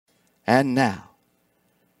And now,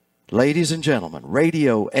 ladies and gentlemen,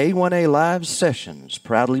 Radio A1A Live Sessions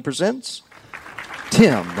proudly presents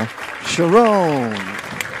Tim Sharon.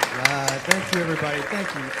 Thank you, everybody.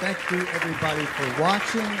 Thank you. Thank you, everybody, for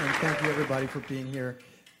watching, and thank you, everybody, for being here.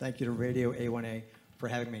 Thank you to Radio A1A for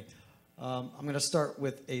having me. I'm going to start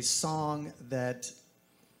with a song that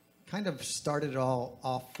kind of started it all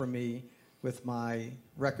off for me with my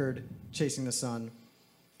record, Chasing the Sun.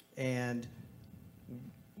 And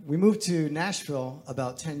we moved to Nashville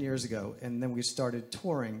about 10 years ago, and then we started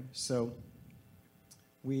touring. So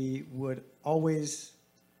we would always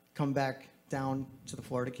come back down to the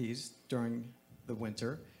Florida Keys during the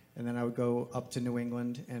winter, and then I would go up to New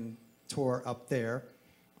England and tour up there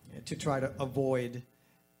to try to avoid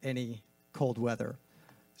any cold weather.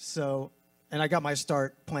 So, and I got my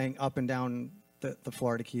start playing up and down the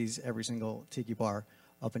Florida Keys, every single tiki bar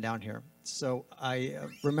up and down here. So I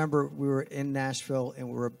remember we were in Nashville and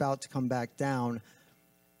we were about to come back down.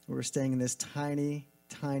 We were staying in this tiny,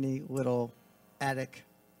 tiny little attic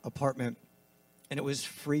apartment, and it was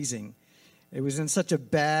freezing. It was in such a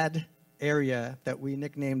bad area that we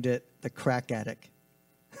nicknamed it the crack attic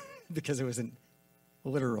because it was a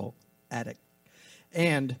literal attic.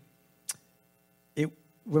 And when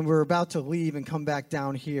we were about to leave and come back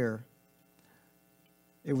down here,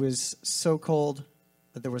 it was so cold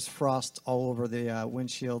that there was frost all over the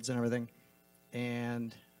windshields and everything.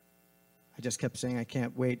 And I just kept saying, I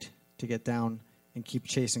can't wait to get down and keep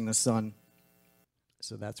chasing the sun.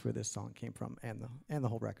 So that's where this song came from, and the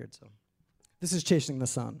whole record. So this is Chasing the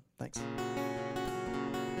Sun. Thanks.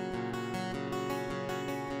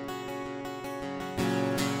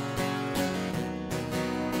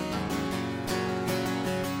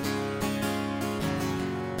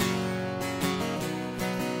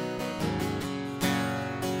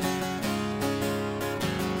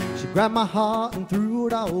 Grabbed my heart and threw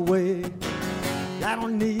it all away. I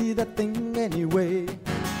don't need that thing anyway.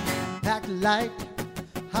 Packed light,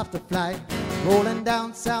 half the flight, rolling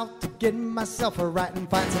down south to get myself a right and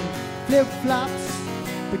find some flip-flops,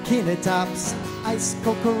 bikini tops, ice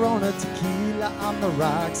cold Corona, tequila on the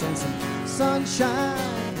rocks, and some sunshine,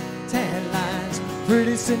 tan lines,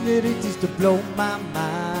 pretty senoritas to blow my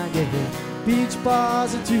mind. Yeah, beach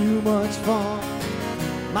bars are too much fun.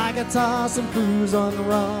 My guitar, some crews on the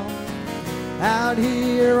run. Out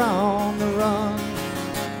here on the run,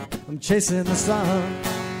 I'm chasing the sun.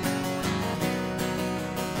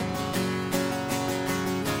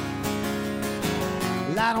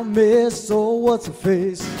 Well, I don't miss, oh, what's her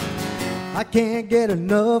face? I can't get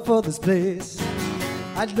enough of this place.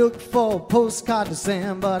 I'd look for a postcard to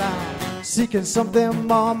send, but I'm seeking something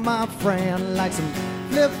more, my friend, like some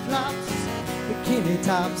flip-flops, bikini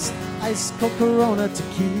tops, ice cold Corona,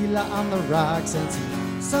 tequila on the rocks, and some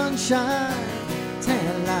sunshine,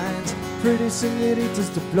 tan lines, pretty senoritas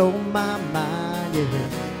to blow my mind.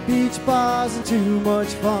 Yeah, beach bars are too much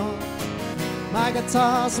fun. My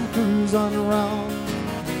guitar, some crews on the run.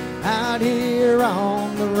 Out here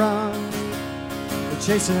on the run, we're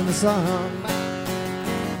chasing the sun.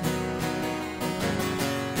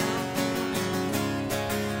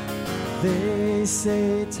 They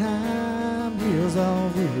say time heals all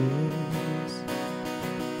wounds,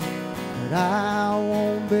 but I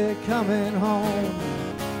won't be coming home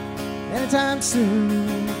anytime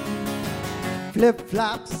soon.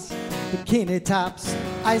 Flip-flops, bikini tops,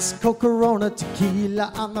 ice cold Corona,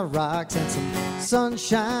 tequila on the rocks, and some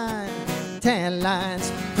sunshine, tan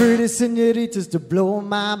lines, pretty senoritas to blow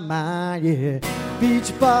my mind. Yeah,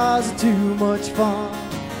 beach bars are too much fun.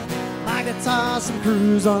 My guitar, some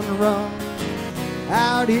crews on the run.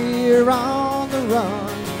 Out here on the run,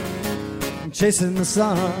 I'm chasing the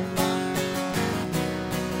sun.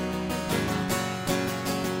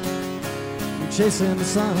 I'm chasing the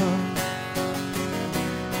sun.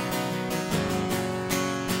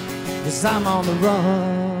 'Cause I'm on the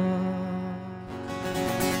run.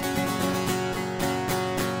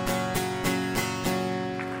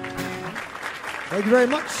 Thank you very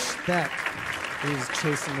much. That is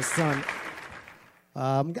Chasing the Sun.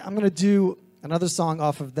 I'm going to do another song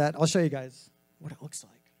off of that. I'll show you guys what it looks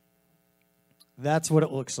like. That's what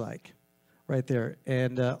it looks like right there.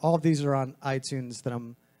 And all of these are on iTunes that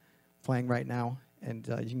I'm playing right now. And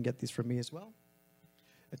you can get these from me as well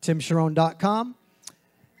at timsharon.com.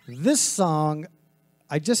 This song,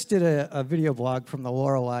 I just did a video blog from the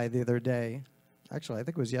Lorelei the other day. Actually, I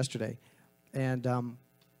think it was yesterday. And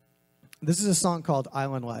this is a song called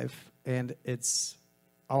Island Life. And it's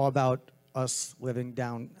all about us living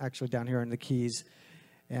down here in the Keys,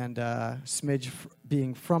 and Smidge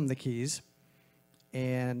being from the Keys,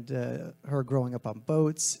 and her growing up on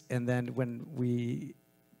boats. And then when we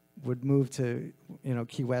would move to,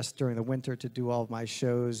 Key West during the winter to do all of my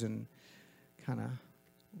shows and kind of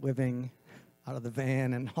living out of the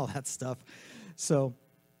van and all that stuff. So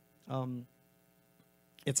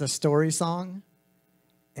it's a story song,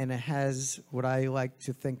 and it has what I like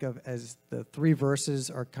to think of as the 3 verses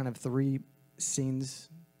are kind of 3 scenes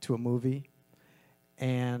to a movie.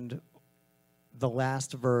 And the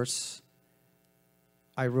last verse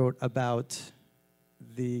I wrote about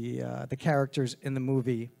the characters in the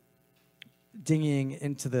movie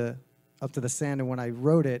dinghying up to the sand. And when I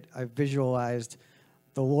wrote it, I visualized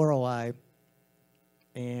the Lorelei.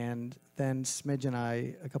 And then Smidge and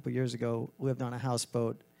I, a couple years ago, lived on a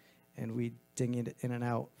houseboat, and we dinghied in and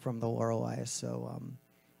out from the Lorelei. So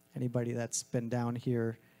anybody that's been down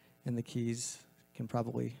here in the Keys can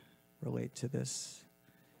probably relate to this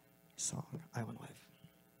song, Island Life.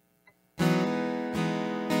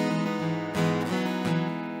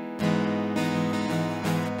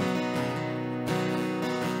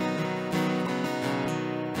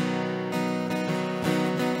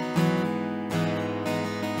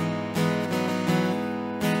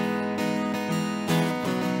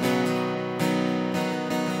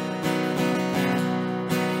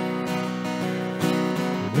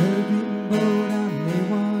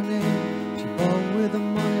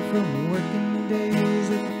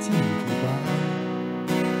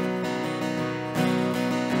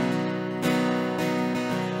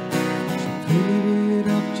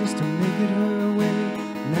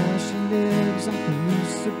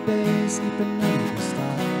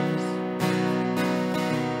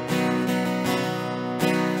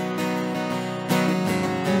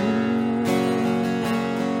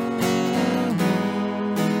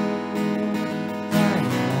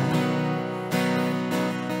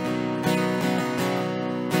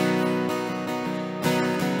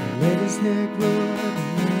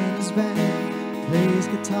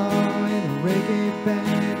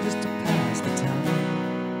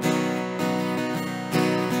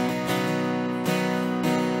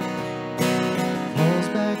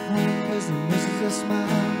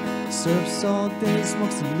 Surfs all day,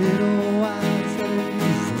 smokes a little wine, so it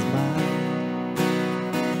eases his mind.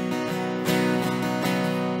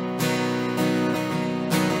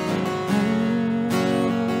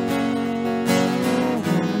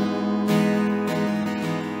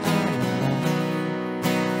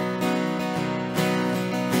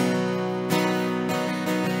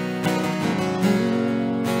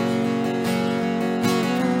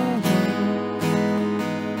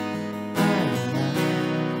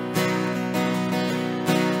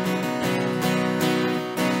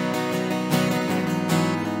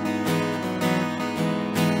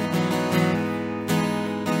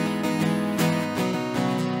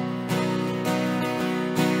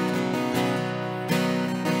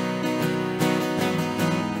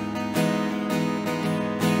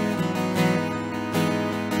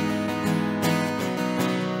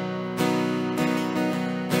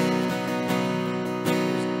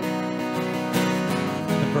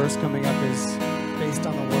 Verse coming up is based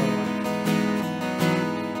on the Lorelei.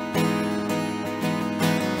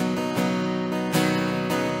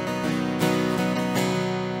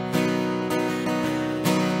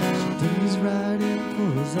 She digs right in,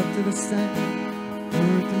 pulls up to the sand,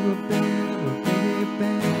 through a bend of a big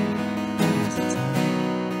band. There's the time.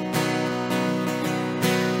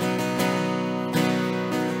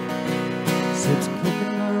 Sips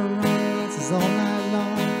coconut rum, dances all night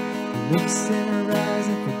long. Looks in her eyes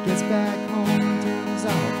and forgets back home, turns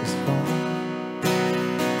off his phone.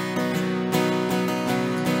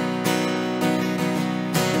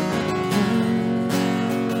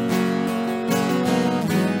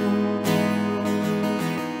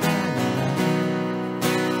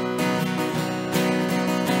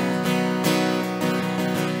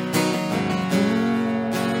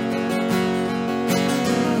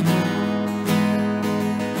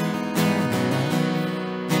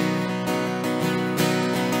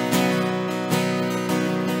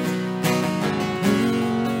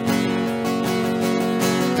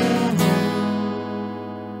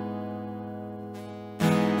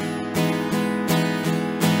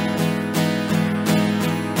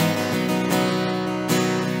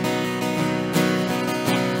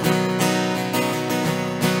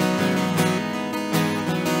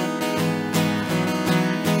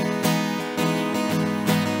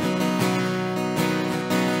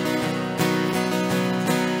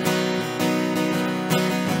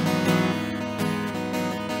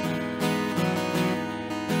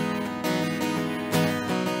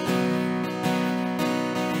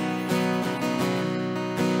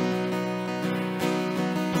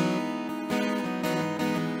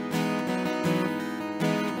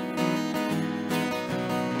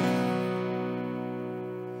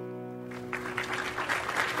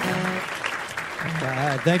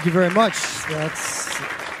 Thank you very much. That's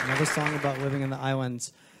another song about living in the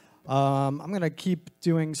islands. I'm going to keep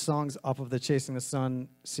doing songs off of the Chasing the Sun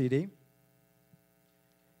CD.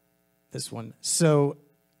 This one. So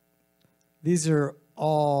these are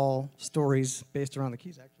all stories based around the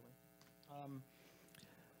Keys, actually.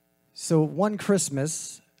 So one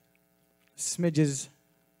Christmas, Smidge's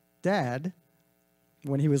dad,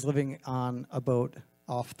 when he was living on a boat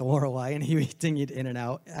off the Lorelei, and he dinghied in and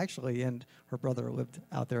out, actually, and her brother lived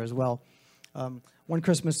out there as well. One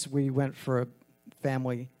Christmas, we went for a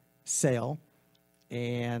family sail,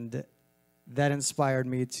 and that inspired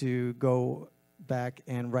me to go back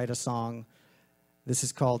and write a song. This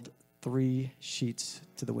is called 3 Sheets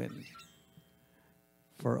to the Wind,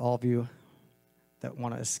 for all of you that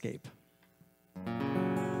want to escape.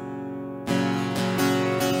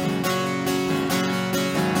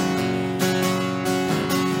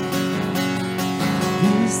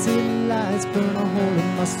 These city lights burn a hole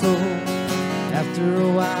in my soul. After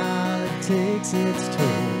a while it takes its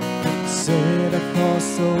toll. Set a course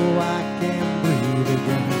so I can breathe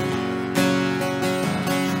again.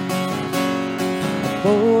 A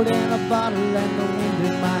boat and a bottle and the wind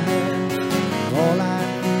in my hair. All I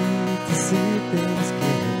need to see things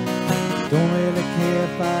clear. Don't really care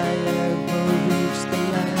if I ever reach the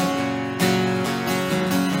land.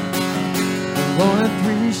 I'm running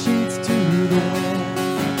 3 sheets to the wind,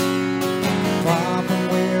 far from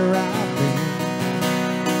where I've been.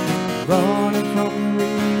 Running from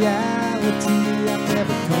reality, I'm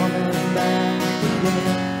never coming back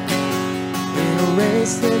again. In a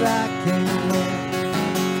race that I can't win,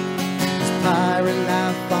 this pirate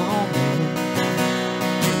life on me.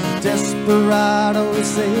 Desperado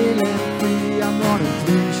sailing free, I'm running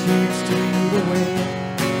 3 sheets to the wind.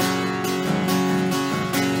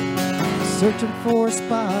 Searching for a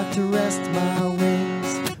spot to rest my wings,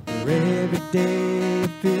 where every day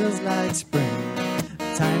feels like spring.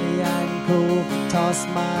 A tiny island cove, toss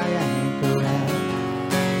my anchor out.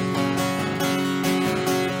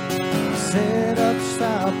 Set up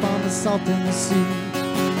shop on the salt in the sea.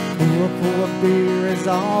 Pour for a beer is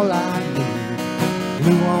all I need.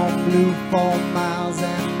 Blue on blue for miles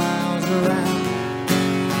and miles around.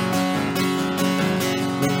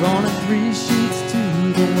 We're running 3 sheets to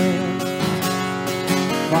the wind,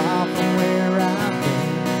 far from where I've been.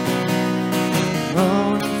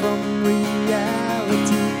 Running from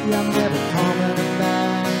reality, I'm never coming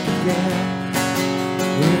back again.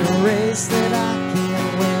 In a race that I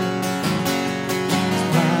can't win, this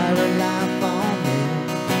pirate life on me.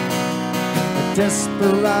 A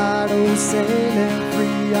desperado sailing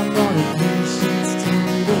free, I'm running 3 sheets to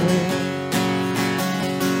the wind.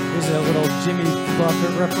 Here's a little Jimmy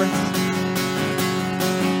Buffett reference.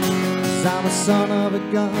 'Cause I'm a son of a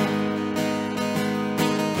gun,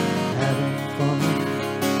 having fun.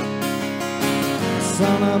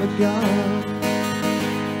 Son of a gun,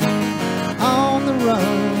 on the run.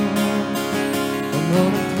 I'm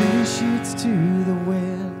running 3 sheets to the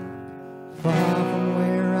wind, far from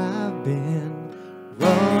where I've been.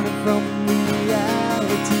 Running from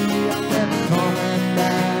reality, I'm never coming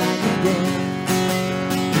back again.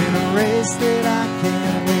 In a race that I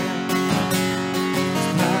can't win, this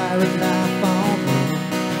pirate life on me.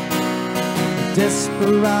 A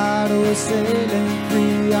desperado sailing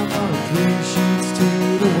free, I'm running 3 sheets to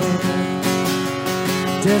the wind.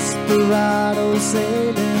 Desperado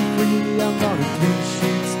sailing free, I'm running 3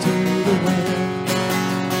 sheets to the wind.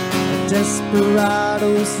 A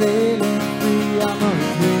desperado sailing free, I'm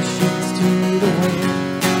running 3 sheets to the wind.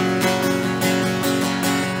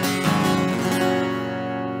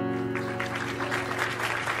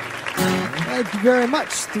 Thank you very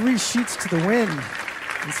much. 3 Sheets to the Wind,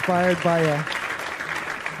 inspired by a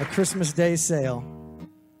Christmas Day sail.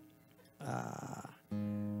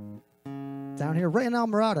 Down here, right in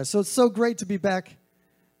Almirada. So it's so great to be back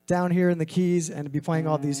down here in the Keys and to be playing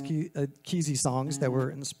all these Keysy songs that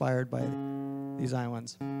were inspired by these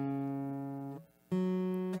islands.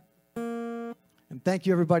 And thank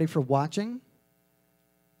you, everybody, for watching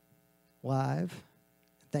live.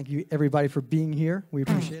 Thank you, everybody, for being here. We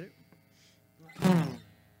appreciate it.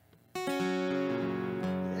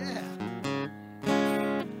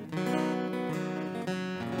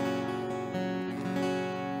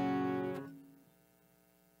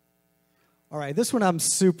 All right, this one I'm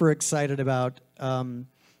super excited about.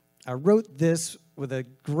 I wrote this with a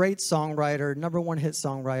great songwriter, #1 hit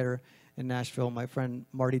songwriter in Nashville, my friend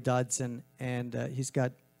Marty Dodson, and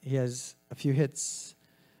he has a few hits,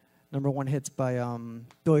 #1 hits by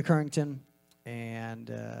Billy Currington and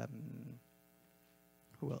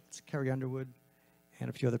who else? Carrie Underwood and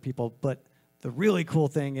a few other people. But the really cool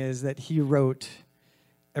thing is that he wrote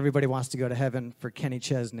Everybody Wants to Go to Heaven for Kenny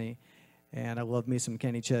Chesney, and I love me some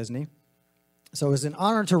Kenny Chesney. So it was an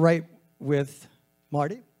honor to write with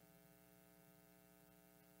Marty.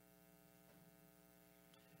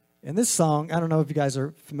 And this song, I don't know if you guys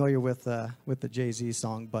are familiar with the Jay-Z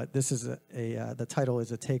song, but this is the title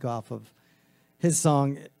is a takeoff of his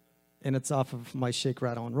song, and it's off of my Shake,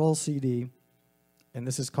 Rattle, and Roll CD. And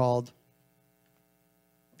this is called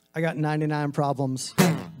I Got 99 Problems,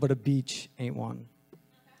 but a Beach Ain't One.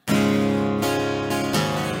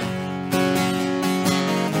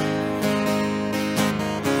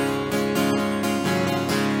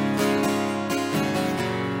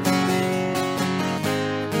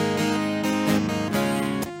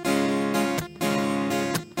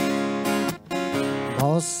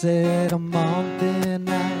 Boss said a month and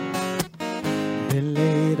night, been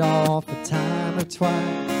laid off a time or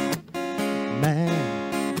twice.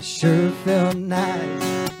 Man, it sure felt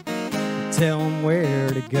nice to tell him where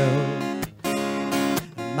to go.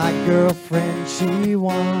 My girlfriend, she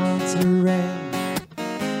wants a ring.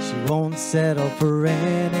 She won't settle for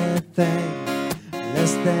anything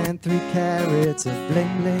less than 3 carats of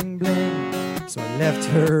bling, bling, bling. So I left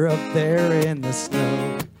her up there in the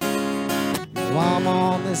snow. I'm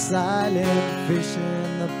on this island,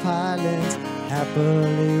 fishing the pilot,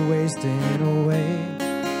 happily wasting away.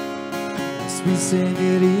 Sweet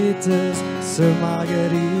senoritas, Sir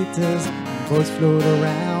Margaritas, boats float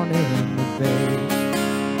around in the bay.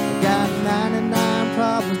 I got 99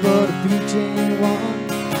 problems, but a beach ain't one.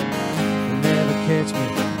 You'll never catch me,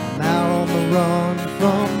 I'm out on the run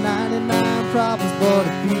from 99 problems, but a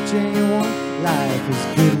beach ain't one. Life is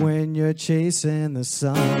good when you're chasing the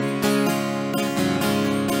sun.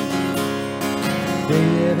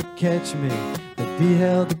 They ever catch me, they'll be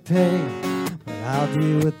held to pay, but I'll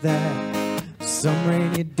deal with that some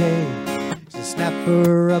rainy day. Just snap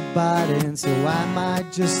for a bite, and so I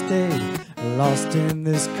might just stay lost in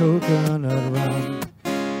this coconut rum.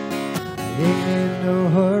 I ain't in no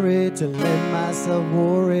hurry to let myself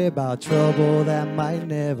worry about trouble that might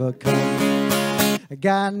never come. I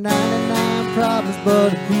got 99 problems,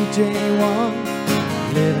 but a beach ain't one.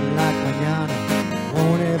 Living like mañana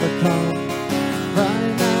won't ever come.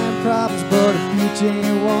 99 problems, but a beach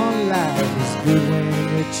ain't one. Life is good when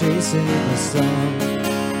you're chasing the sun.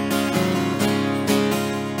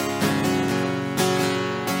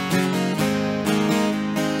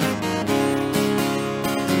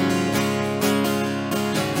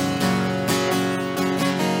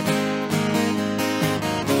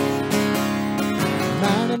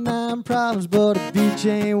 Problems, but a beach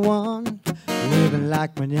ain't one. Living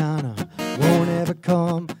like mañana won't ever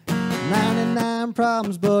come. 99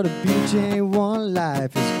 problems, but a beach ain't one.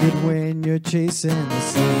 Life is good when you're chasing the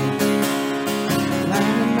sun.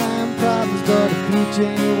 99 problems, but a beach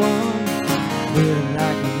ain't one. Living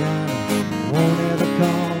like mañana won't ever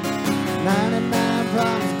come. 99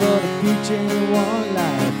 problems, but a beach ain't one.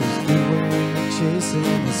 Life is good when you're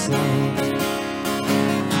chasing the sun.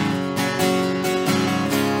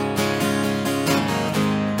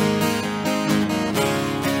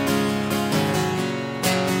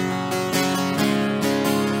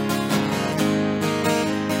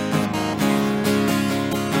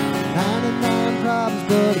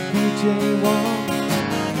 But a beach ain't one.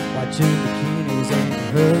 Watching bikinis ain't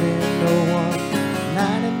hurting no one.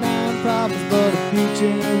 99 problems, but a beach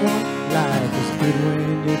ain't one. Life is good when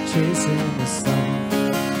you're chasing the sun.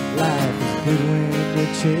 Life is good when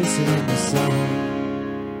you're chasing the sun.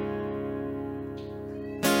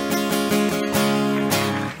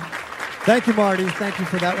 Thank you, Marty. Thank you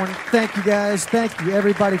for that one. Thank you, guys. Thank you,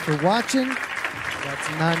 everybody, for watching. That's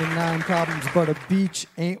 99 problems, but a beach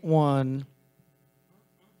ain't one.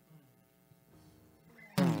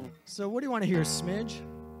 So what do you want to hear, Smidge?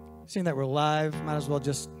 Seeing that we're live, might as well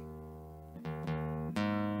just...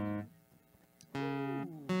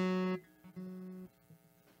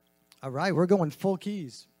 All right, we're going full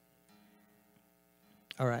keys.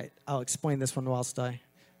 All right, I'll explain this one whilst I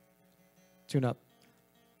tune up.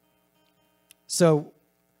 So,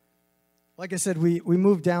 like I said, we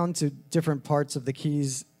moved down to different parts of the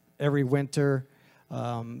keys every winter.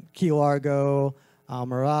 Key Largo,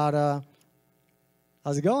 Almirada.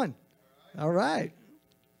 How's it going? All right.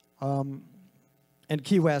 And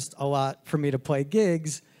Key West a lot for me to play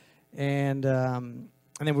gigs, and then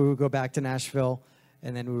we would go back to Nashville,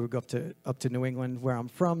 and then we would go up to New England, where I'm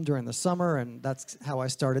from, during the summer, and that's how I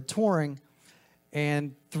started touring.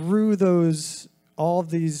 And through all of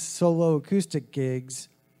these solo acoustic gigs,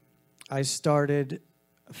 I started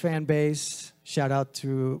a fan base. Shout out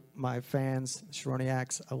to my fans,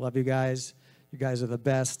 Sharoniacs. I love you guys. You guys are the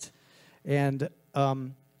best. And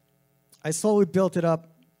I slowly built it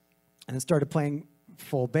up and then started playing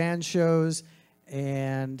full band shows,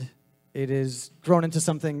 and it has grown into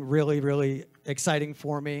something really, really exciting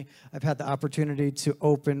for me. I've had the opportunity to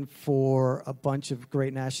open for a bunch of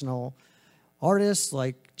great national artists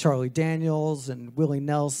like Charlie Daniels and Willie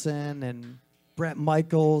Nelson and Bret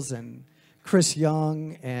Michaels and Chris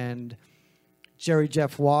Young and Jerry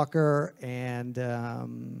Jeff Walker and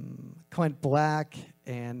Clint Black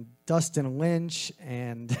and Dustin Lynch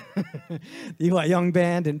and the Eli Young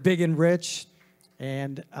Band and Big and Rich.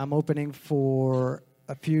 And I'm opening for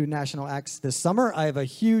a few national acts this summer. I have a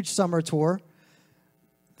huge summer tour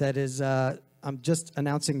that is, I'm just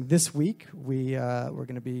announcing this week. We're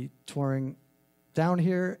going to be touring down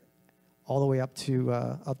here all the way up to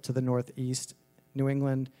the Northeast, New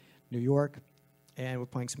England, New York, and we're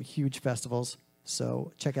playing some huge festivals.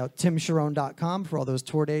 So check out timsharone.com for all those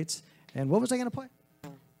tour dates. And what was I going to play?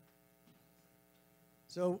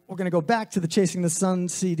 So we're going to go back to the Chasing the Sun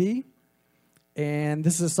CD. And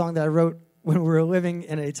this is a song that I wrote when we were living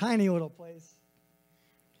in a tiny little place.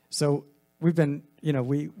 So we've been,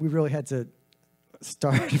 we really had to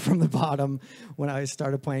start from the bottom when I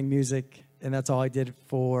started playing music. And that's all I did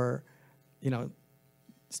for,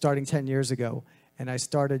 starting 10 years ago. And I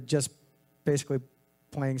started just basically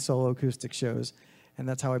playing solo acoustic shows, and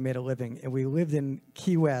that's how I made a living. And we lived in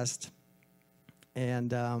Key West,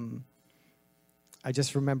 and I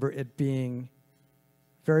just remember it being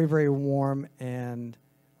very, very warm and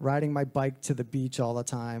riding my bike to the beach all the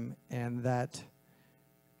time, and that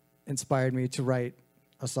inspired me to write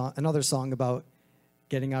another song about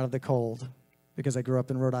getting out of the cold, because I grew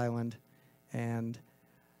up in Rhode Island, and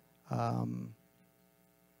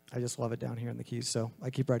I just love it down here in the Keys, so I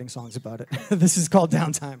keep writing songs about it. This is called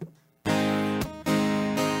Downtime.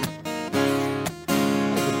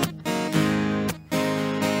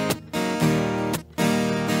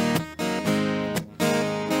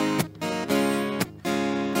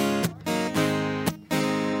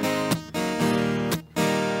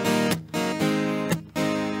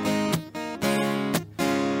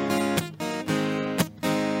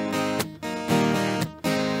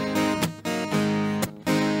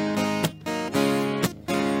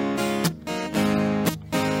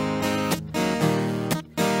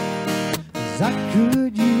 I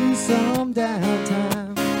could use some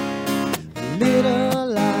downtime, a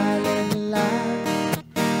little island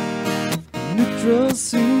life. Neutral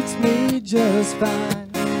suits me just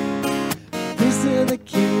fine. Piece of the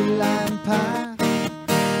key lime pie.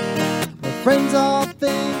 My friends all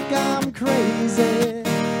think I'm crazy,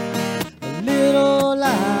 a little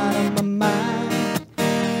out of my mind.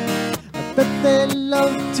 I bet they'd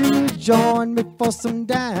love to join me for some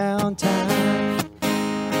downtime.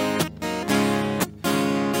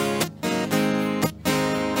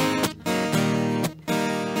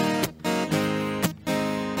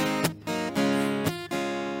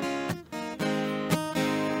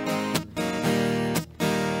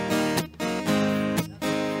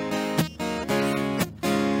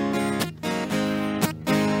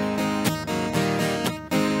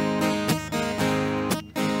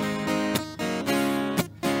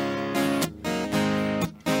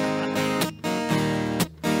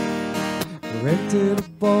 Rented a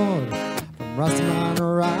board from Rosamond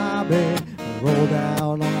Robbie and rolled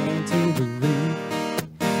out onto the reef.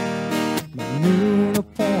 My noon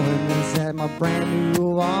appointment's at my brand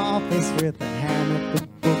new office with a hammock, a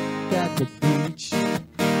book at the beach.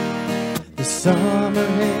 The summer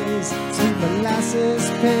haze, sweet molasses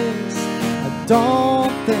pace. I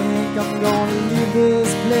don't think I'm gonna leave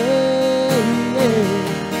this place,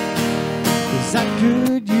 'cause I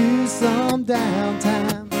could use some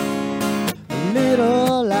downtime.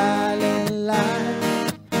 Little island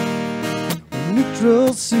life.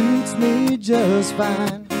 Neutral suits me just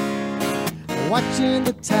fine. Watching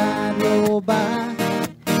the tide roll by.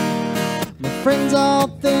 My friends all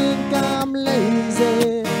think I'm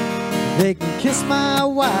lazy. They can kiss my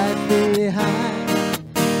wife behind.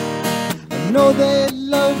 I know they'd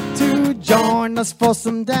love to join us for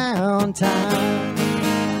some downtime.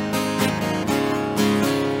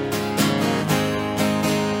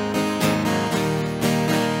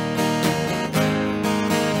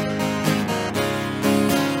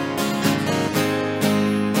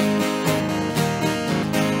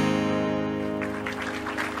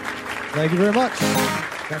 Thank you very much.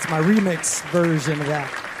 That's my remix version of that.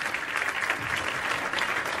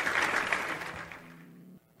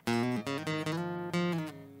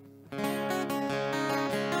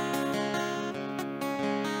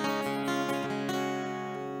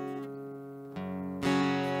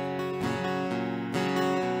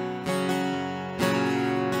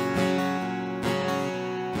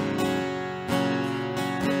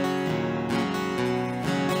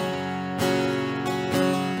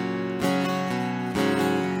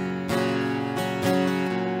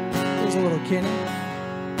 Here's a little Kenny.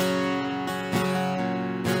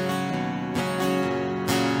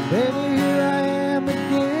 Baby, here I am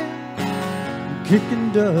again,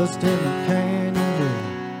 kicking dust in the canyon,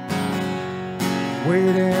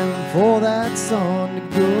 waiting for that sun to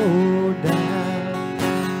go down.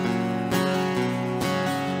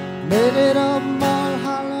 Made it up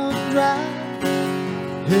Mulholland Drive,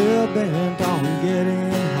 hell-bent on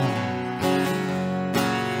getting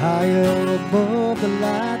higher above the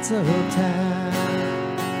lights of town.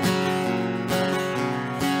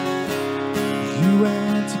 You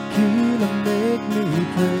and tequila make me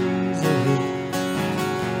crazy,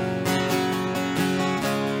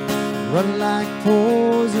 run like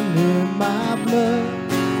poison in my blood.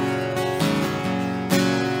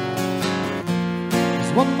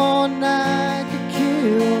 There's one more night to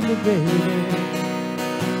kill me, baby.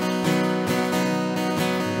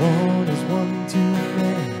 One is one too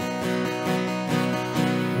many.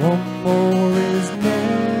 One more is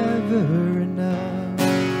never enough.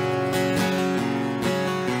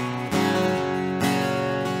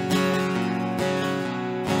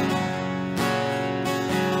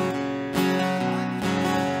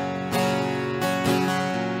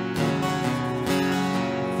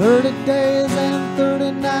 "30 days and 30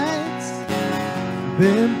 nights,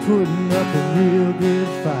 been putting up a real good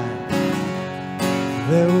fight.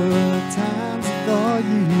 There were times I thought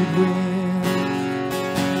you'd win.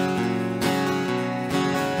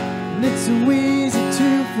 And it's so easy to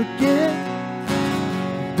forget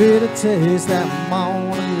the bitter taste that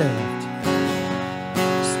mama left.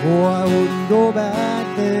 Swore I wouldn't go back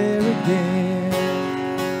there again.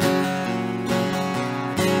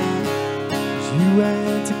 'Cause you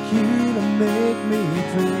and tequila make me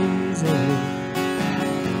crazy,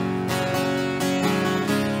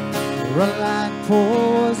 run like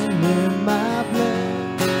poison in my blood.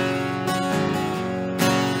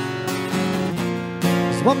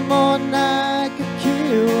 There's one more night could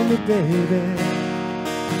kill me, baby.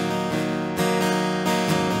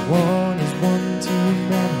 One is one too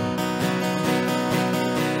many.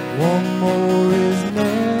 One more is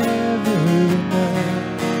never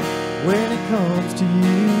enough. When it comes to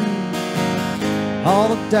you, all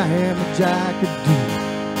the damage I could do,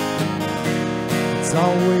 it's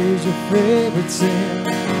always your favorite sin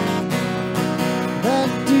that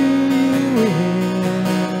do you in.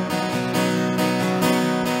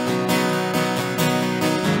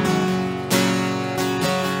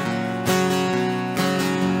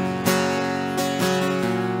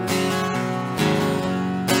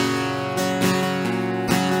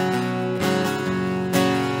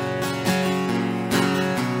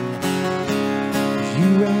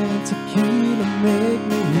 You and tequila make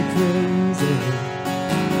me crazy,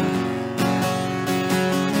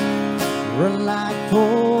 run like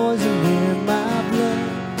poison in my blood.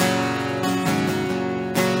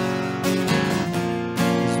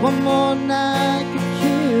 There's one more night to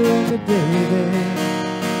kill me, baby.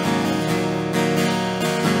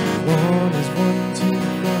 One is one too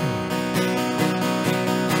many.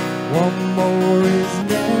 One more is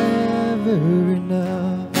never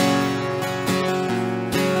enough.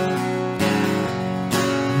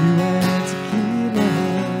 You and tequila,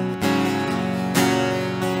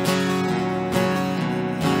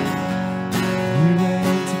 you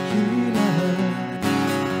and tequila.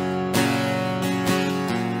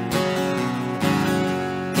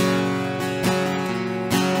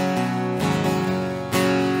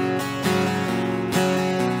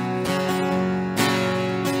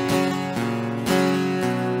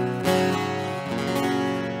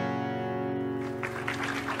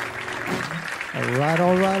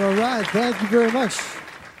 All right. Thank you very much.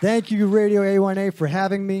 Thank you, Radio A1A, for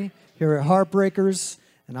having me here at Heartbreakers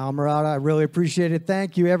and Almirada. I really appreciate it.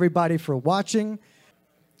 Thank you, everybody, for watching.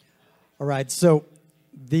 All right, so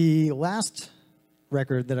the last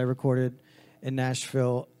record that I recorded in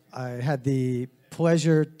Nashville, I had the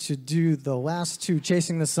pleasure to do the last two,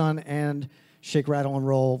 Chasing the Sun and Shake, Rattle, and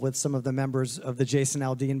Roll, with some of the members of the Jason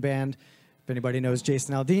Aldean Band. If anybody knows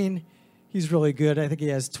Jason Aldean, he's really good. I think he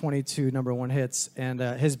has 22 #1 hits, and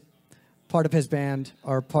part of his band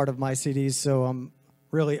are part of my CDs, so I'm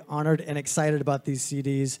really honored and excited about these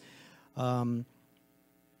CDs.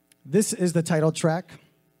 This is the title track.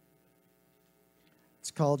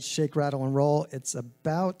 It's called Shake, Rattle, and Roll. It's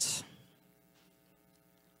about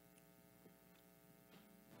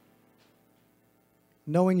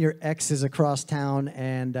knowing your ex is across town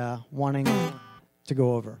and wanting to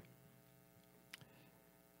go over.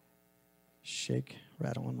 Shake,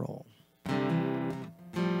 rattle, and roll.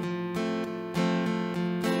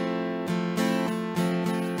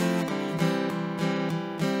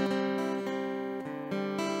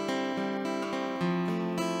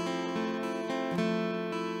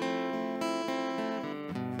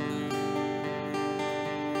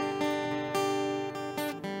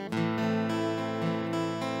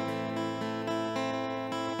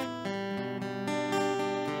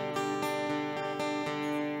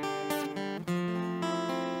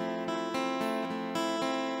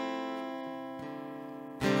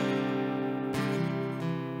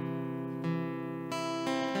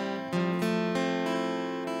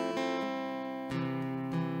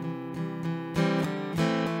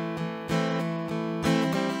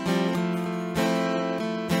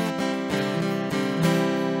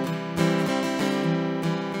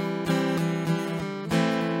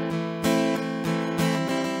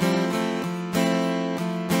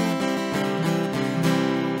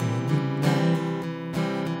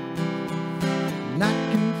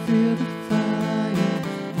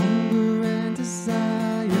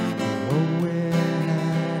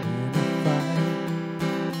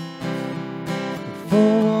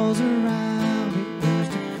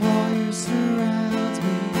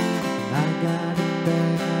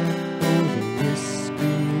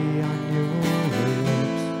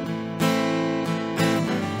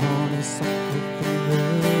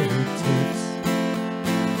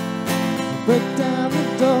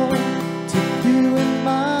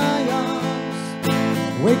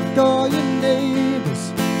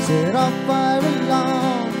 fire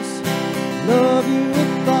alarms. Love you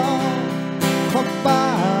with all my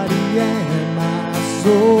body and my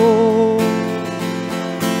soul.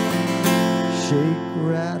 Shake,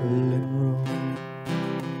 rattle, and roll.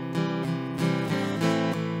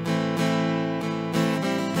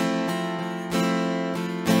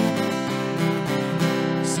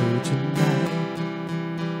 So tonight,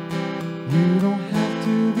 you don't have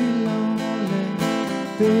to be lonely,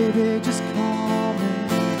 baby, just call me.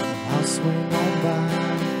 I'll swing on by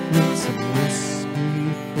with some whiskey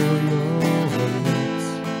for your lips,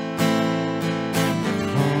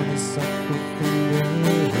 honeysuckle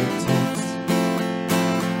fingertips.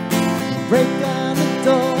 Break down the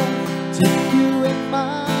door, take you in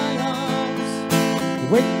my arms,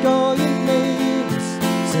 wake all your neighbors,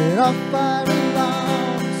 set off fire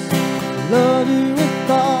alarms. Love you with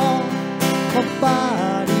all my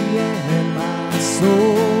body and my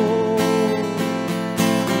soul.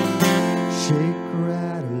 Shake,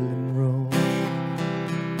 rattle, and roll.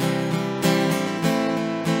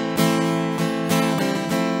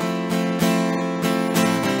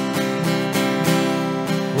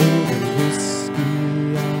 Oh, the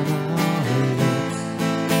whiskey on our lips,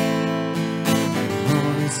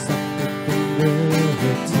 honeysuckle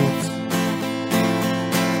fingertips.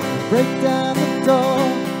 Break down the door,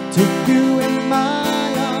 take you in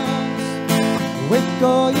my arms, wake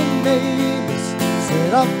all your neighbors,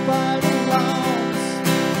 set off fire alarms.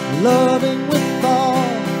 Loving with all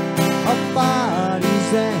our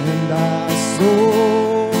bodies and our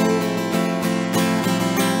soul.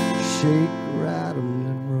 Shake, rattle,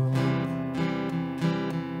 and roll.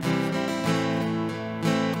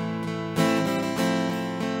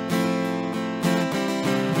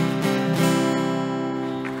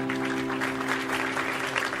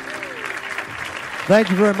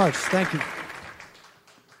 Thank you very much. Thank you.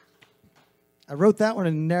 I wrote that one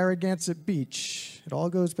in Narragansett Beach. It all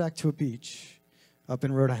goes back to a beach up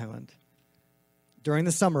in Rhode Island. During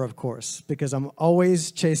the summer, of course, because I'm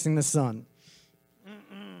always chasing the sun.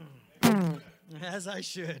 As I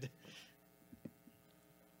should.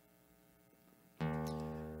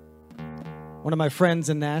 One of my friends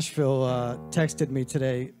in Nashville texted me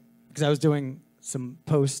today because I was doing some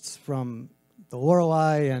posts from the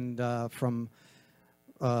Lorelei and from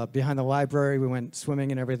behind the library. We went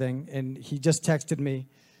swimming and everything, and he just texted me,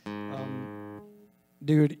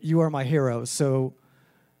 dude, you are my hero. So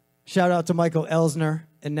shout out to Michael Elsner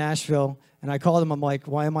in Nashville. And I called him, I'm like,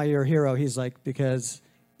 why am I your hero? He's like, because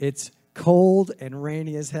it's cold and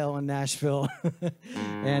rainy as hell in Nashville,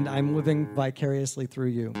 and I'm living vicariously through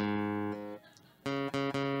you.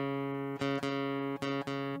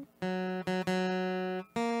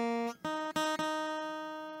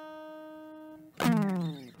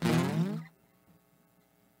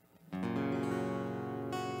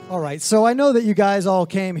 All right, so I know that you guys all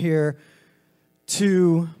came here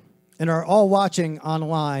to, and are all watching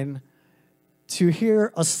online, to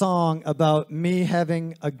hear a song about me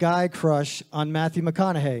having a guy crush on Matthew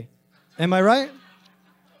McConaughey. Am I right?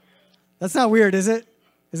 That's not weird, is it?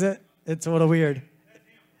 Is it? It's a little weird.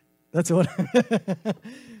 That's a little,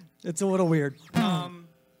 it's a little weird.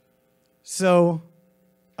 So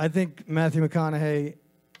I think Matthew McConaughey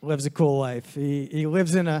lives a cool life. He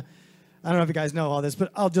lives in a, I don't know if you guys know all this,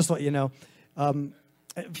 but I'll just let you know.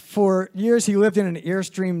 For years, he lived in an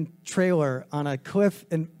Airstream trailer on a cliff,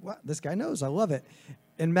 and wow, this guy knows, I love it,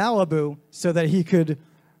 in Malibu, so that he could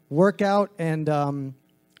work out and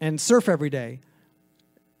surf every day.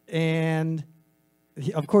 And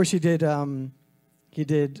he, of course, he did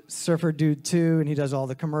Surfer Dude 2, and he does all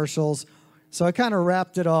the commercials. So I kind of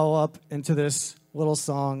wrapped it all up into this little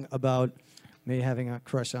song about me having a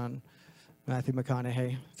crush on Matthew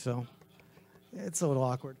McConaughey. So it's a little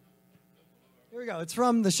awkward. Here we go. It's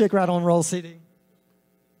from the Shake, Rattle, and Roll CD.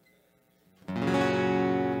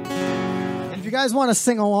 And if you guys want to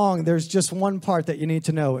sing along, there's just one part that you need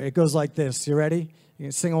to know. It goes like this. You ready? You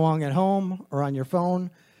can sing along at home or on your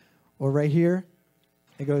phone or right here.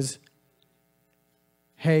 It goes,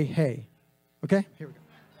 hey, hey. Okay? Here we go.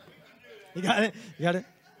 You got it? You got it?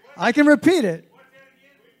 I can repeat it.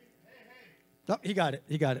 Oh, he got it.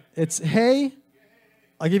 He got it. It's hey.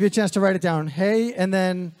 I'll give you a chance to write it down. Hey, and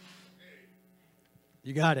then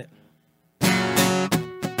you got it. Hey,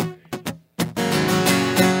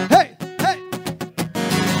 hey. Hey,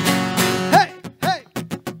 hey. Hey,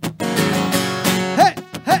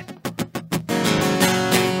 hey.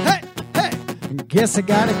 Hey, hey. Guess I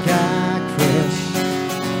got a guy crush.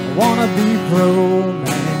 I wanna be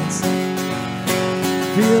romance.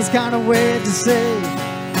 Feels kind of weird to say.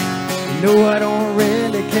 You know I don't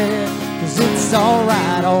really care. 'Cause it's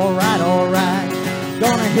alright, alright, alright.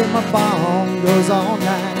 Gonna hit my bongos all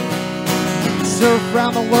night. Surf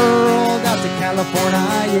around the world out to California,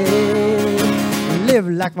 yeah. Live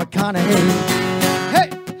like McConaughey. Hey,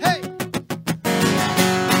 hey,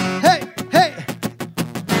 hey, hey,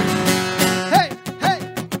 hey, hey,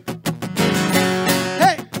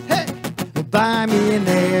 hey, hey. Buy me an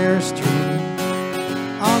Airstream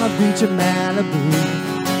on a beach of Malibu.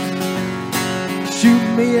 Shoot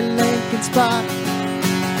me a Lincoln Spot.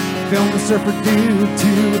 Film the surfer dude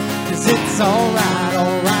too, 'cause it's alright,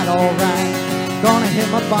 alright, alright. Gonna hit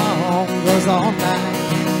my bongos all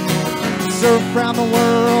night. Surf around the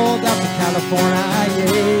world out to California,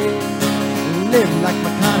 yeah. Live like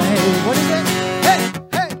McConaughey. What is it? Hey,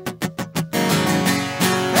 hey,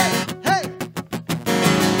 hey, hey,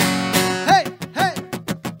 hey, hey.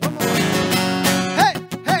 One more. Hey,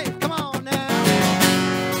 hey, come on now.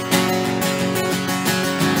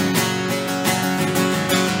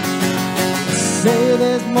 Say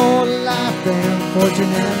there's more to life than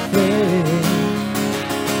fortune and fame.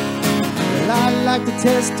 Well, I'd like to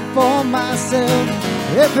test it for myself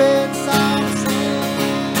if it's all the same.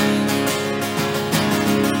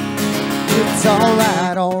 It's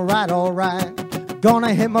alright, alright, alright.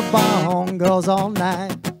 Gonna hit my bongos all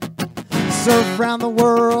night. Surf around the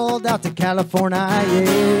world out to California,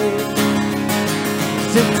 yeah.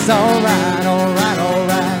 It's alright, alright,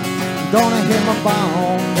 alright. Gonna hit my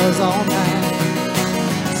bongos all night.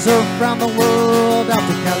 Surf around the world out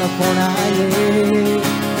to California,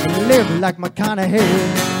 yeah. And live like McConaughey.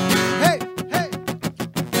 Hey, hey,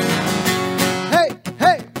 hey,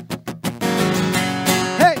 hey,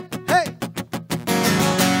 hey, hey,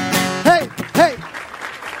 hey, hey.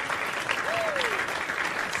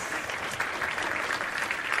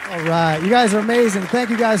 All right, you guys are amazing. Thank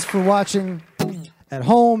you guys for watching at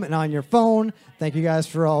home and on your phone. Thank you guys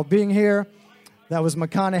for all being here. That was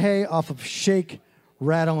McConaughey off of Shake,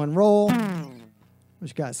 Rattle, and Roll. What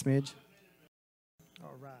you got, Smidge?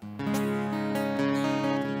 All right.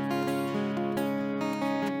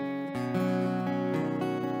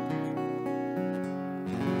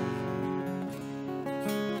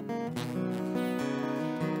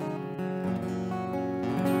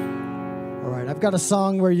 All right, I've got a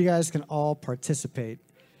song where you guys can all participate.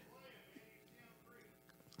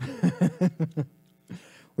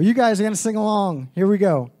 Well, you guys are going to sing along. Here we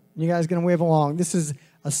go. You guys are going to wave along. This is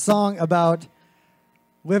a song about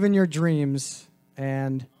living your dreams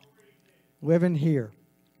and living here.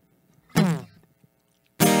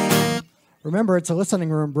 Remember, it's a listening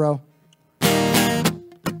room, bro.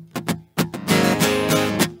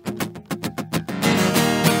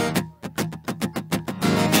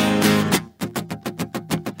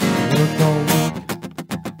 Work all week,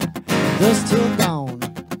 dust till dawn.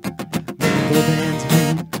 Maybe the band's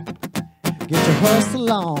meet. Get your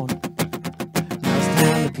hustle on. Now it's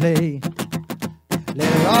time to play. Let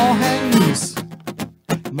it all hang loose.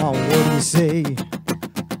 Come on, what do you say?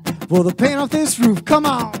 Pull the paint off this roof, come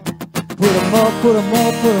on. Put 'em up, put 'em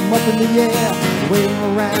up, put 'em up in the air. Waving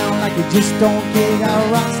around like you just don't care. Got a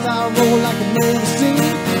rock star roll like a never seen.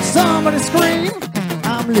 Somebody scream,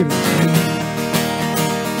 I'm living the dream.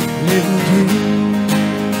 Living the dream.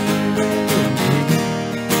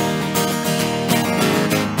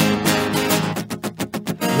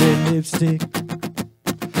 Red lipstick,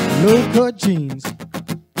 low-cut jeans,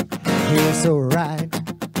 hair so right.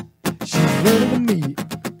 She's ready to meet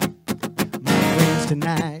my friends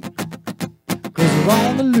tonight, 'cause we're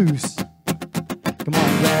on the loose. Come on,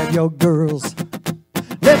 grab your girls.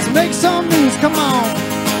 Let's make some news, come on.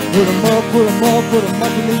 Put 'em up, put 'em up, put 'em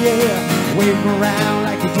up in the air. Waving around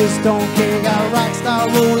like you just don't care. Got a rock star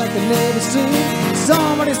roll like you never seen.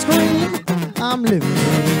 Somebody scream, I'm living the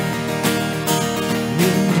dream.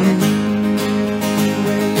 Living the dream.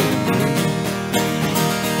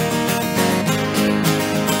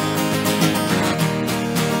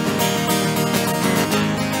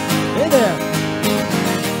 Hey there.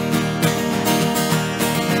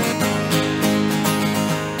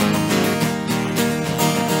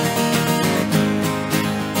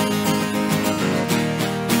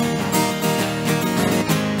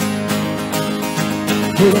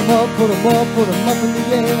 Put 'em up, put 'em up, put 'em up in the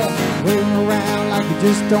air. Waving around like you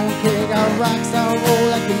just don't care. Got a rock star roll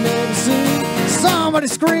like you never seen. Somebody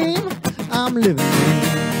scream, I'm living the dream.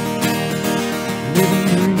 Living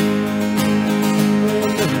the dream.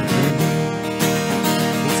 Living the dream.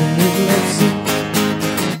 It's a new blessing.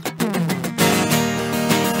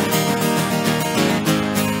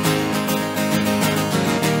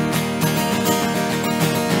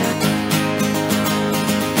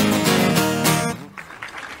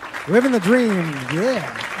 Living the dream, yeah,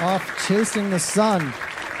 off Chasing the Sun.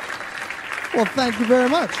 Well, thank you very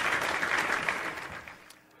much.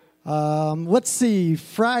 Let's see,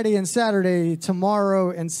 Friday and Saturday,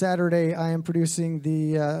 tomorrow and Saturday, I am producing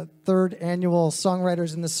the third annual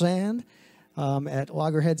Songwriters in the Sand at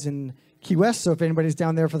Loggerheads in Key West. So if anybody's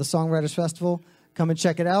down there for the Songwriters Festival, come and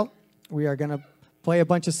check it out. We are going to play a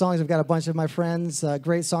bunch of songs. I've got a bunch of my friends,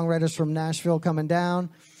 great songwriters from Nashville coming down,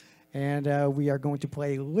 and we are going to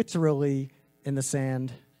play literally in the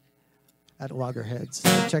sand at Loggerheads.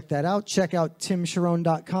 So check that out. Check out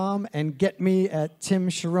timsharone.com and get me at Tim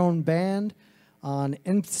Sharone Band on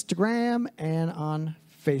Instagram and on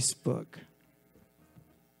Facebook.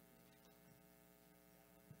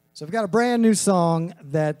 So I've got a brand new song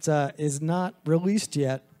that is not released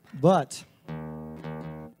yet, but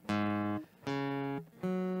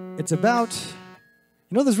it's about,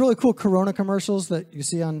 you know those really cool Corona commercials that you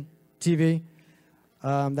see on TV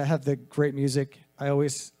that have the great music? I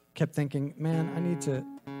always kept thinking, man, I need to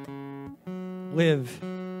live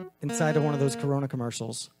inside of one of those Corona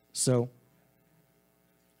commercials. So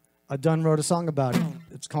I done wrote a song about it.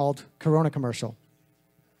 It's called Corona Commercial.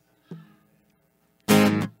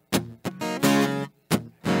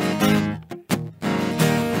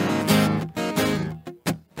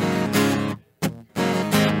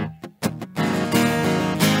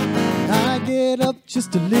 Get up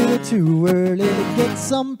just a little too early to get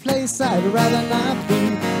someplace I'd rather not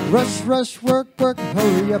be. Rush, rush, work, work,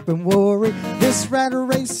 hurry up and worry. This rat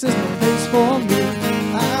race is no place for me.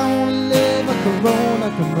 I want to live a Corona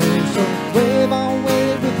commercial. Wave on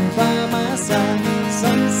wave with you by my side.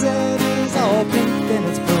 Sunset is all pink and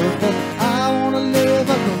it's purple. I want to live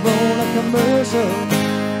a Corona commercial.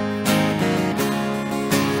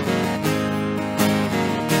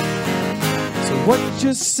 What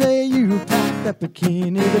you say you pack that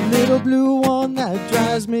bikini, the little blue one that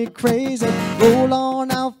drives me crazy. Roll on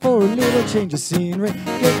out for a little change of scenery.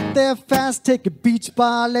 Get there fast, take a beach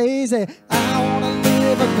bar lazy. I wanna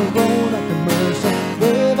live a Corona commercial.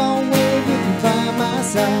 Wave on wave with you by my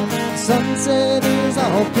side. Sunset is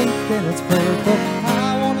all pink and it's purple.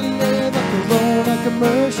 I wanna live a Corona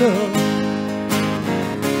commercial.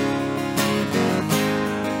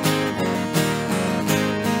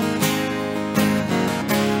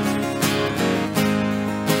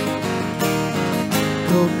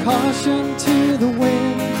 Caution to the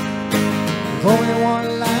wind, we've only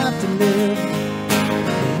one life to live.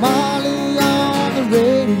 Molly on the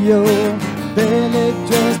radio, barely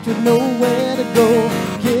dressed with nowhere to go.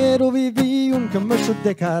 Quiero vivir un comercial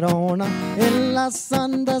de Corona. En las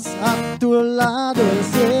andas a tu lado, el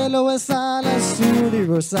cielo es al azul y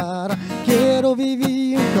rosado. Quiero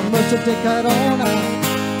vivir un comercial de Corona.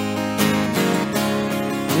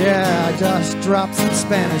 Yeah, I just dropped some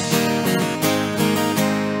Spanish.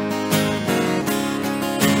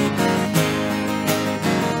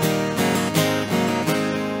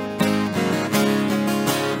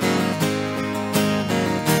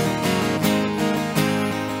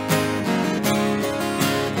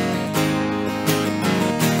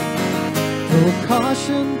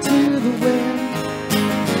 Caution to the wind,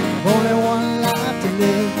 only one life to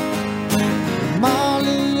live.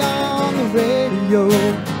 Molly on the radio,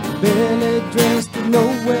 barely dressed with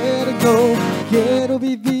nowhere to go. Quiero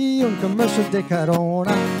vivir un comercial de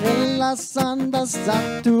Corona. En las andas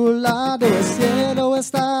a tu lado, el cielo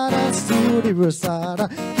estará azul y rosada.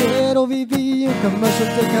 Quiero vivir un comercial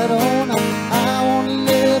de Corona. I wanna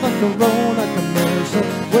live a Corona commercial.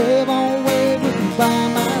 Wave on wave with you by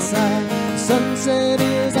my side. Sunset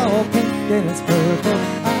is all pink and it's purple.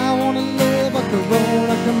 I want to live a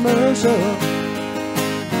Corona commercial.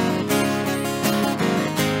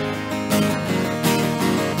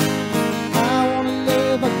 I want to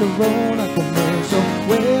live a Corona commercial.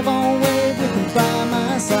 Wave on wave with you by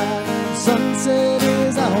my side. Sunset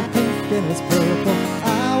is all pink and it's purple.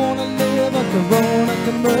 I want to live a Corona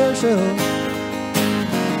commercial.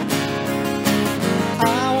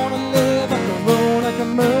 I want to live a Corona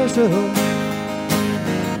commercial.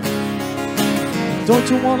 Don't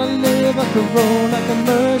you want to live a Corona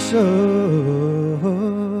commercial?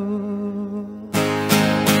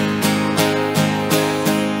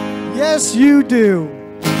 Yes, you do.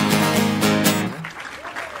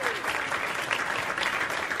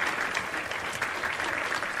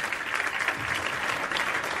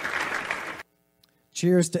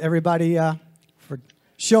 Cheers to everybody for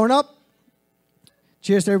showing up.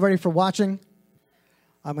 Cheers to everybody for watching.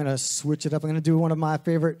 I'm going to switch it up. I'm going to do one of my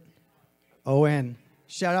favorite, Owen.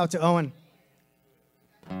 Shout out to Owen.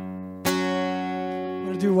 I'm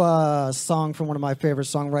going to do a song from one of my favorite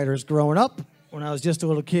songwriters growing up. When I was just a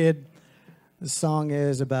little kid, the song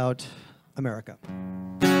is about America.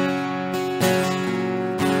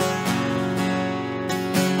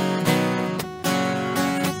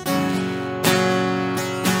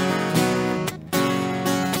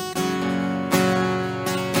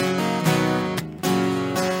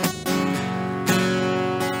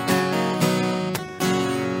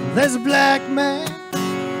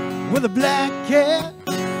 with a black cat,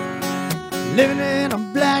 living in a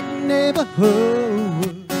black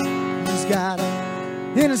neighborhood. He's got a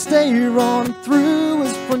interstate running through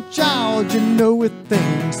his front yard. You know he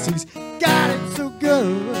thinks he's got it so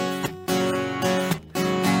good.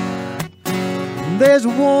 There's a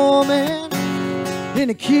woman in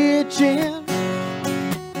the kitchen,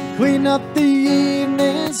 clean up the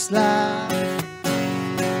evening slide.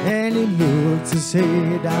 And he looks his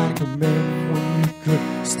head down, remember when you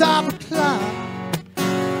could stop a clock.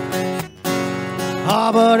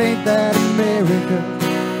 Oh, but ain't that America,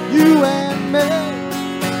 you and me?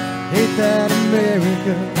 Ain't that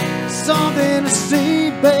America, something to see,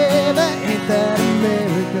 baby? Ain't that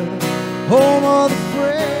America, home of the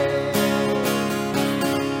free?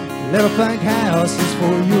 Little pink house is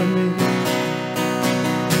for you and me.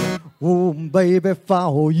 Oh, baby,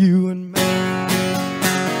 for you and me.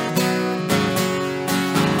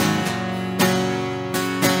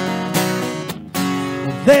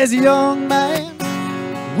 There's a young man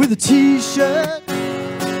with a t-shirt,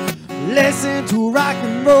 listen to a rock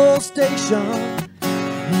and roll station.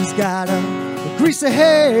 He's got a greasy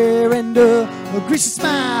hair and a greasy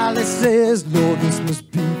smile that says, Lord, this must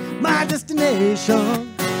be my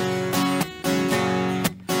destination.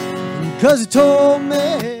 'Cause he told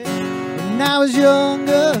me when I was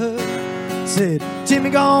younger, said,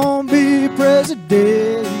 Timmy gonna be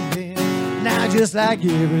president. Now just like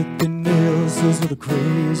everything else, those are the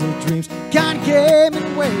crazy dreams kinda came in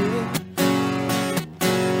the way.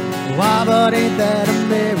 Why, but ain't that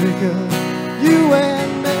America, you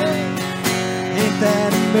and me? Ain't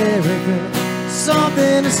that America,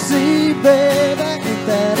 something to see, baby? Ain't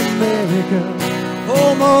that America,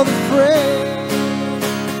 home of the free?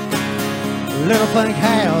 Little pink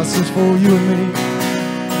house is for you and me.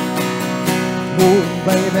 Oh,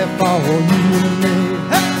 baby, for you and me.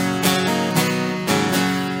 Hey!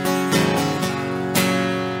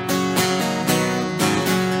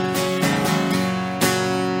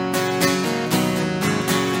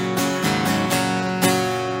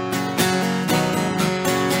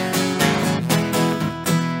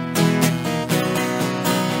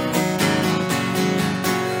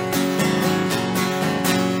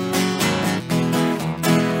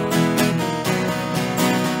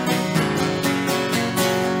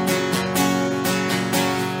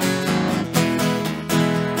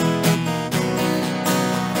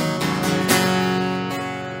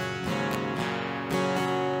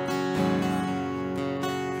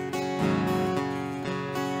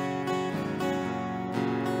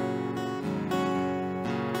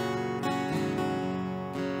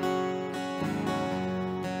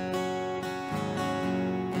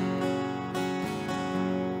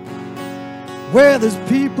 Where there's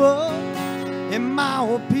people and my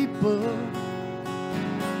old people,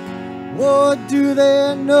 what do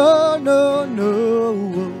they know? No,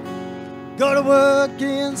 no. Go to work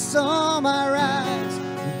in summer, rise,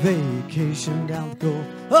 vacation down the Gulf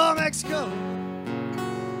of Mexico.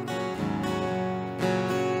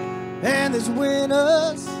 And there's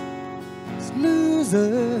winners, there's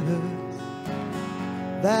losers.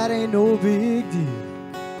 That ain't no big deal.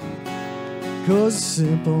 'Cause a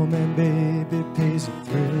simple man, baby, pays the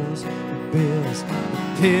thrills, the bills, the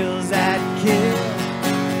pills that kill.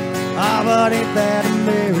 Ah, but ain't that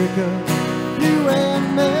America, you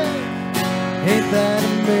and me? Ain't that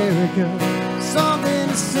America, something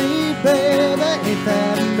to see, baby? Ain't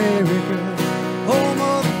that America, home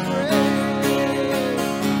of the free?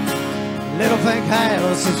 Little pink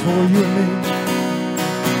house is for you and me.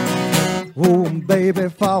 Oh, baby,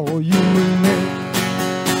 for you and me.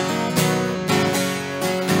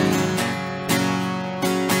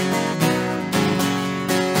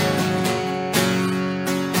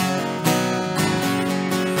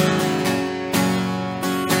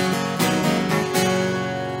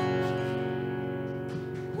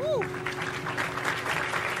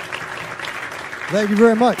 Thank you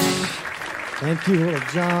very much. Thank you,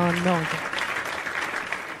 John Mellencamp.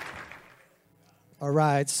 All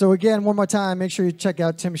right. So again, one more time, make sure you check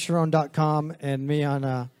out timsharone.com and me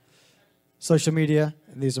on social media.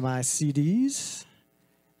 And these are my CDs.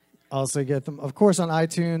 Also get them, of course, on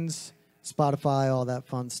iTunes, Spotify, all that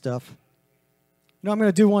fun stuff. Now I'm going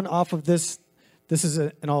to do one off of this. This is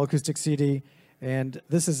an all-acoustic CD, and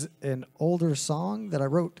this is an older song that I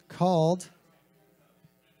wrote called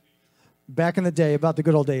Back in the Day, about the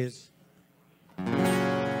good old days.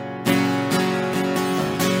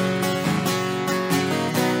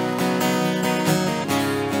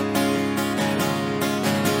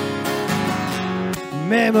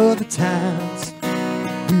 Remember the times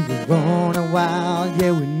we were running wild,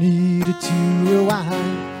 yeah, we needed to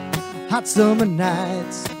rewind. Hot summer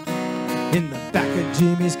nights, In the back of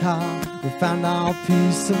Jimmy's car, we found our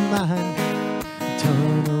peace of mind.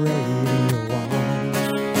 Turn the radio on.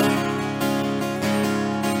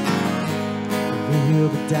 We'll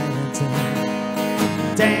be dancing,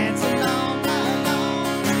 dancing all night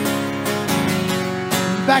long.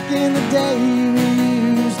 Back in the day, we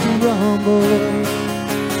used to rumble.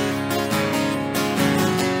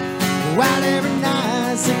 Out every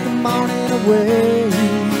night, sick the morning away.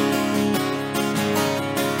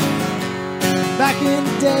 Back in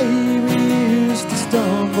the day, we used to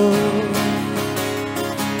stumble,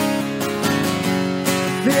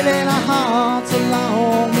 feeling our hearts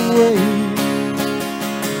along the way.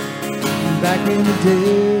 Back in the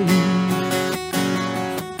day,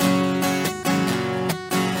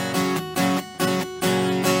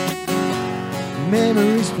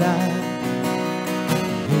 memories fly.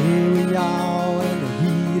 Here we are in the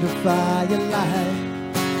heat of firelight.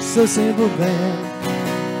 So simple then.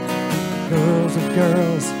 Girls were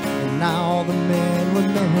girls, and now the men were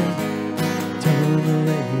men. Turn the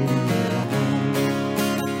radio on.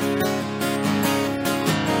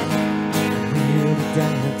 We'll be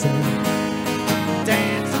dancing,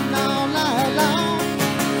 dancing all night long.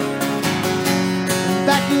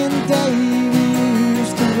 Back in the day, we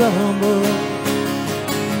used to rumble.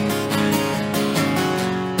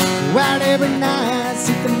 Out every night,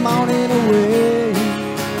 seek the morning away.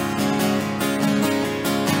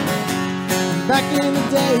 Back in the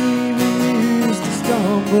day, we used to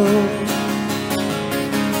stumble,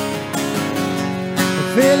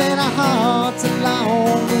 feeling our hearts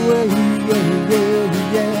along the way. Yeah,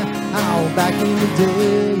 yeah, yeah. Oh, back in the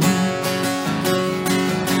day.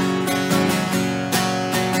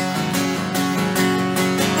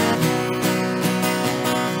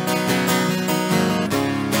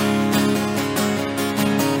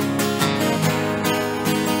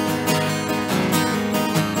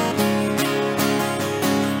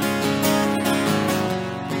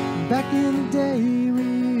 Back in the day, we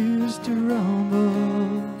used to rumble.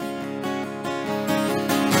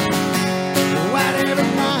 Out every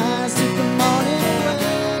night, seek the morning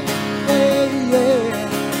away. Yeah, yeah.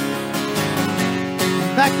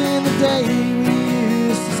 Back in the day, we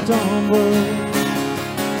used to stumble,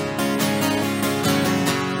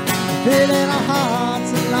 feeling our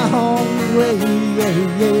hearts along the way. Yeah,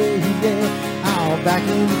 yeah, yeah. Oh, back in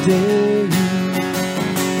the day.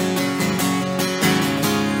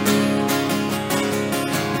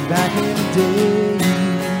 Back in the day,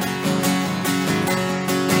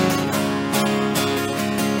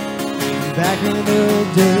 back in the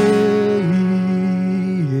day,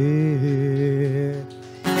 yeah.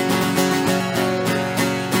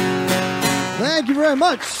 Thank you very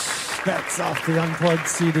much. That's off the Unplugged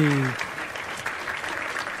CD.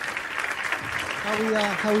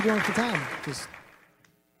 How we doing for time?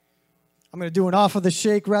 I'm going to do an off of the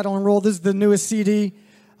shake, rattle and roll. This is the newest CD.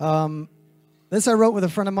 This I wrote with a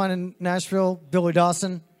friend of mine in Nashville, Billy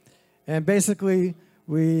Dawson. And basically,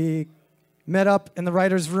 we met up in the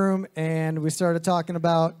writer's room and we started talking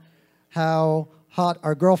about how hot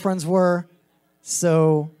our girlfriends were.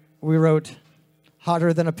 So we wrote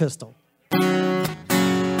Hotter Than a Pistol.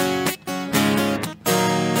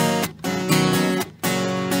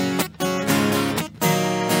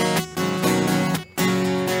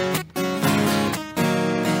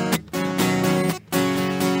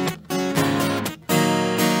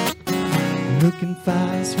 Looking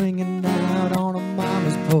fine, swinging out on a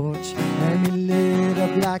mama's porch, and you lit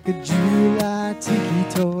up like a July tiki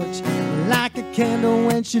torch, like a candle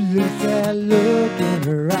when she looked that look in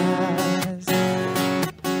her eyes.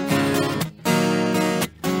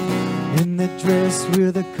 In the dress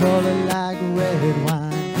with a color like red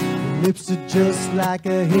wine, her lips are just like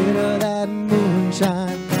a hit of that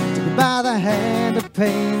moonshine. Took her by the hand to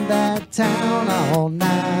paint that town all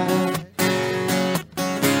night.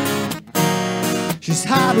 She's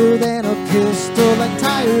hotter than a pistol, like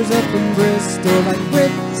tires up in Bristol, like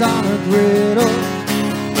grits on a griddle.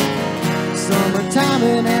 Summertime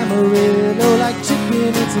in Amarillo, like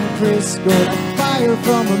chicken in some Crisco, like fire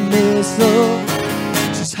from a missile.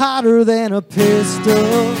 She's hotter than a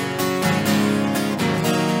pistol.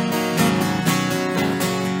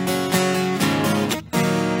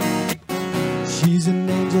 She's an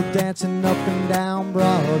angel dancing up and down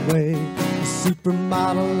Broadway, a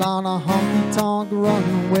supermodel on a honky-tonk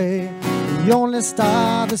runway, the only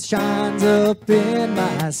star that shines up in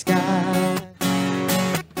my sky.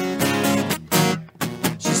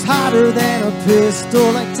 She's hotter than a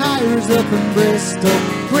pistol, like tires up in Bristol,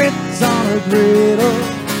 grits on a griddle.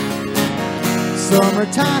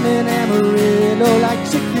 Summertime in Amarillo, like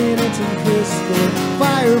chicken in some Crisco,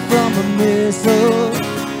 fire from a missile.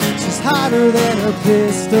 She's hotter hotter than a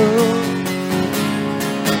pistol,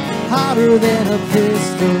 hotter than a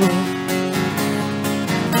pistol.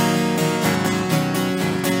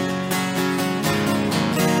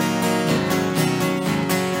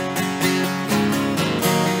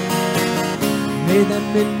 Made that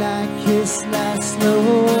midnight kiss last slow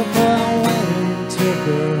before I went and took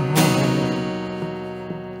her home.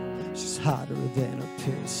 She's hotter than a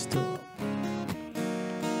pistol.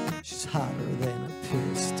 She's hotter than a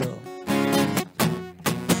pistol.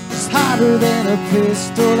 She's hotter than a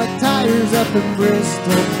pistol, like tires up in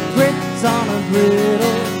Bristol, grits on a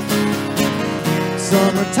griddle.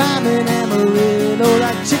 Summertime in Amarillo,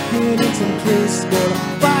 like chicken in some Crisco,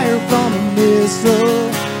 fire from a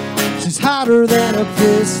missile. She's hotter than a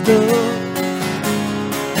pistol,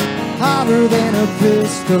 hotter than a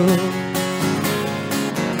pistol.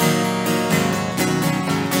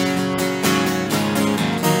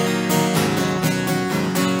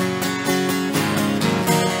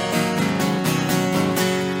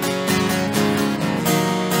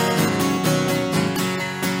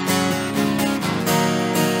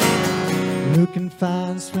 Looking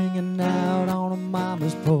fine, swinging out on a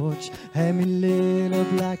mama's porch, had me lit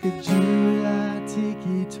up like a July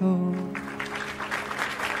tiki torch.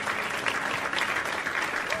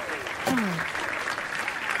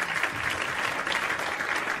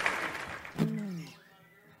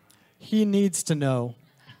 He needs to know.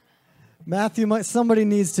 Somebody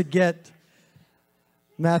needs to get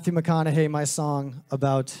Matthew McConaughey my song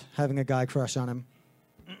about having a guy crush on him.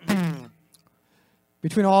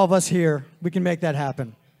 Between all of us here, we can make that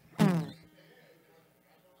happen.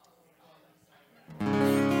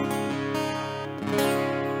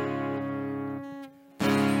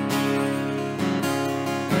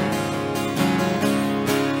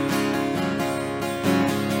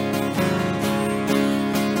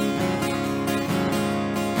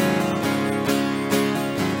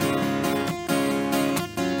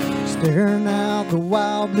 Staring out the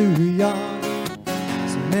wild blue yard,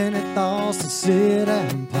 so many thoughts to sit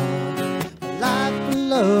and ponder. A life of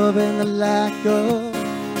love and the lack of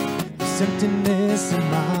this emptiness in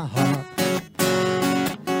my heart.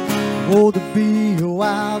 Old to be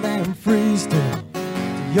wild and free still,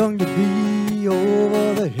 too young to be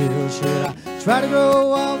over the hill. Should I try to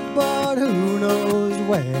grow up, but who knows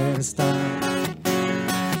where to start?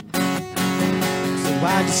 So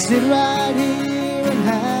I just sit right here and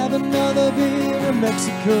have another beer in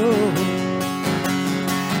Mexico.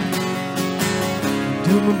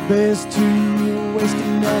 Do my best to waste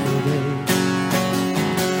another day.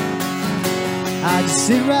 I just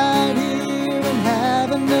sit right here and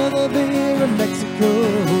have another beer in Mexico.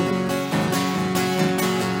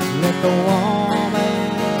 Let the warm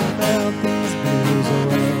air melt these blues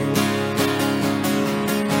away.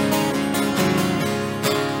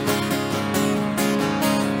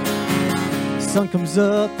 Sun comes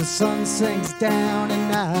up, the sun sinks down,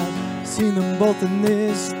 and I've seen them both in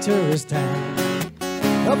this tourist town.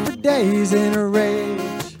 Up for days in a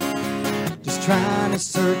rage, just trying to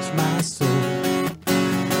search my soul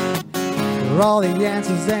for all the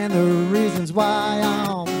answers and the reasons why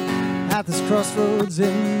I'm at this crossroads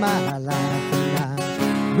in my life. And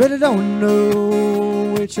I really don't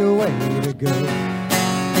know which way to go.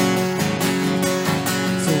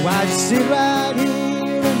 So I just sit right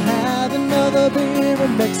here and have another beer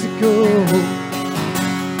in Mexico.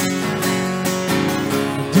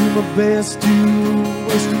 Do my best to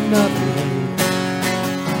waste another day.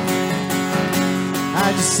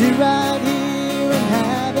 I just sit right here and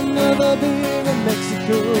have another beer in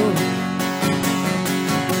Mexico.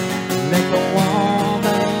 Let the warm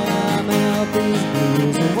air melt these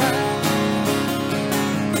blues away.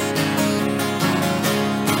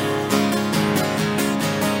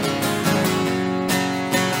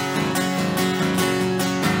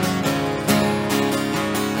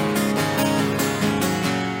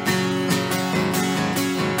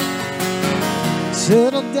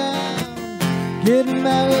 Settle down, get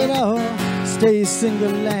married or stay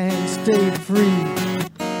single and stay free.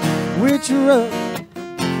 Which road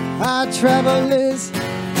I travel is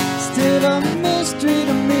still a mystery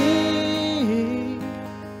to me.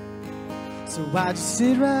 So I just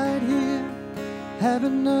sit right here, have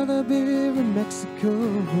another beer in Mexico.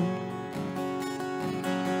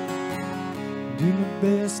 Do my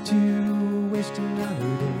best to waste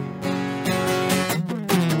another day.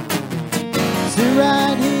 Sit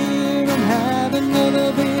right here and have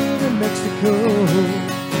another beer in Mexico.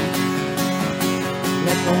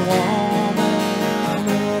 Let the warm air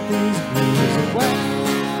melt these blues away.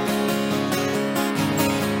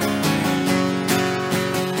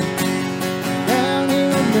 Down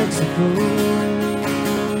here in Mexico.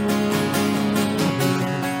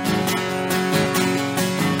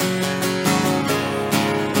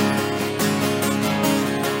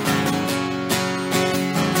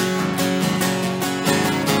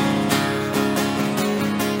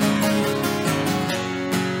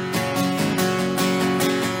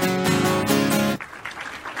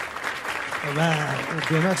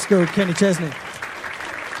 BMX Code, Kenny Chesney.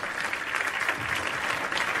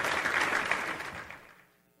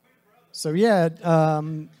 So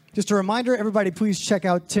just a reminder, everybody, please check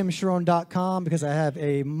out timsharone.com because I have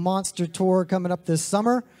a monster tour coming up this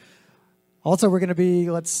summer. Also, we're going to be,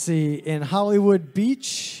 in Hollywood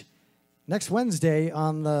Beach next Wednesday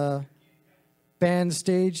on the band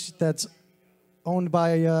stage that's owned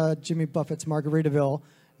by Jimmy Buffett's Margaritaville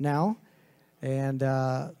now. And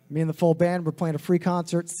me and the full band, we're playing a free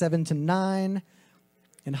concert 7 to 9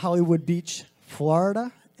 in Hollywood Beach,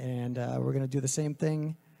 Florida. And we're going to do the same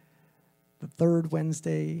thing the third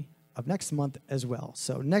Wednesday of next month as well.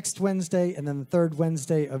 So next Wednesday and then the third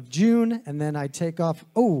Wednesday of June, and then I take off.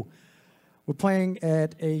 Oh, we're playing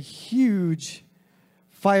at a huge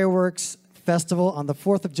fireworks festival on the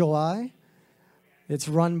 4th of July. It's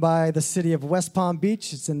run by the city of West Palm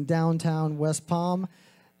Beach. It's in downtown West Palm.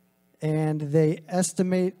 And they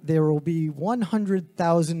estimate there will be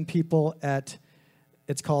 100,000 people at,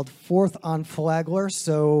 it's called 4th on Flagler.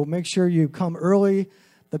 So make sure you come early.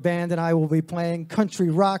 The band and I will be playing country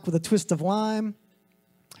rock with a twist of lime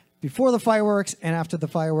before the fireworks and after the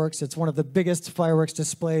fireworks. It's one of the biggest fireworks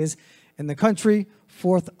displays in the country.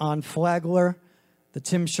 4th on Flagler, the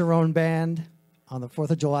Tim Sharone Band on the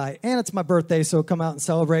 4th of July. And it's my birthday, so come out and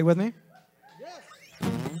celebrate with me. Yes.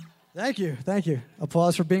 Thank you. Thank you.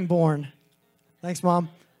 Applause for being born. Thanks, Mom.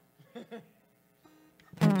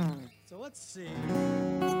 So let's see.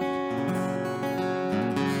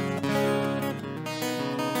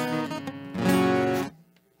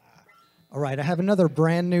 All right, I have another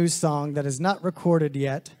brand new song that is not recorded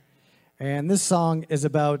yet. And this song is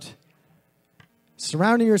about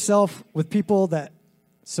surrounding yourself with people that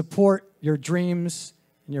support your dreams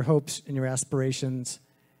and your hopes and your aspirations.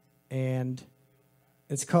 And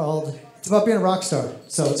it's about being a rock star.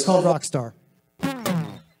 So it's called Rockstar.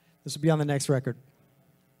 This will be on the next record.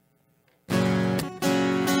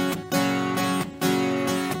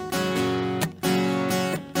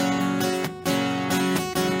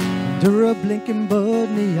 Under a blinking bud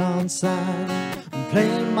neon sign, I'm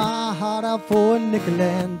playing my heart out for a nickel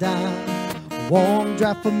and dime. A warm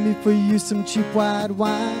draft for me, for you, some cheap white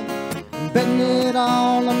wine. I'm betting it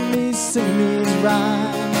all on me, singing these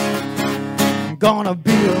rhymes. I'm gonna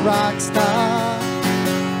be a rock star,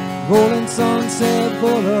 rolling Sunset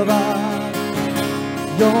Boulevard,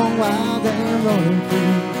 young, wild, and rolling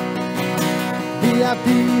free. VIP,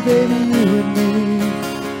 baby, you and me.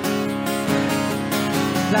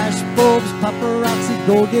 Flash bulbs, paparazzi,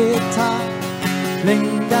 gold guitar,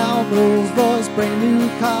 bling down Rolls Royce, brand new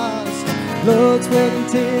cars, blood, sweat, and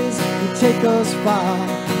tears will take us far.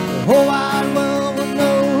 The whole wide world will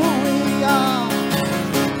know who we are.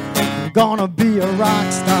 We're gonna be a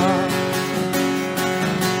rock star.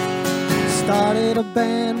 Started a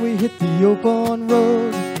band, we hit the open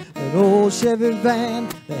road. That old Chevy van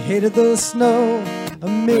that hated the snow.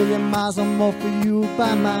 1,000,000 miles or more for you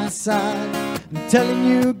by my side. I'm telling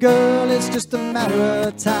you, girl, it's just a matter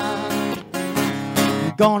of time.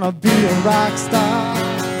 You're gonna be a rock star,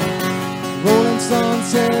 rolling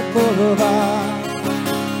Sunset Boulevard,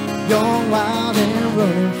 young, wild, and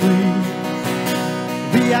running free.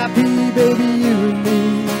 VIP, baby, you and me.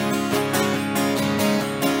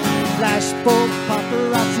 Flash bulbs,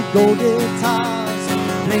 paparazzi, gold guitars,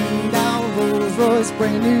 bling down Rolls Royce,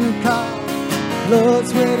 brand new car. Blood,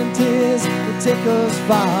 sweat, and tears will take us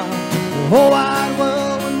far. The whole wide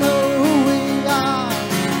world will know who we are.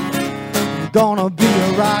 We're gonna be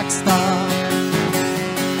a rock star.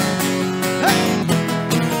 Hey!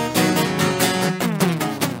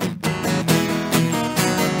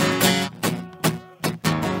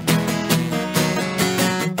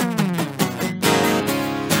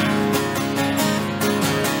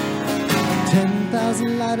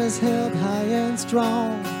 Lighters held high and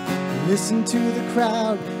strong. Listen to the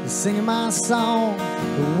crowd singing my song,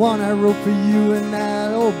 the one I wrote for you in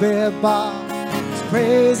that old bare bar. It's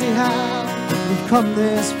crazy how we've come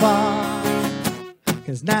this far,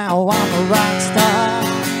 'cause now I'm a rock star,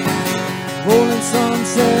 rolling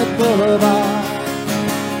Sunset Boulevard,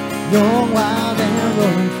 young, wild, and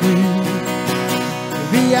rolling free.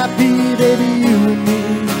 VIP, baby, you and me.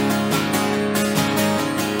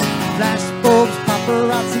 Flash bulbs,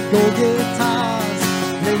 paparazzi, gold guitars,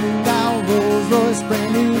 laying down Rolls Royce,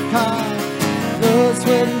 brand new car. Blood,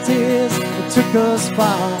 sweat, and tears, it took us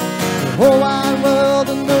far. The whole wide world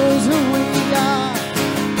knows who we are.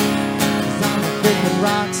 'Cause I'm a freaking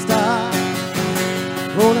rock star,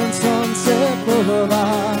 rolling Sunset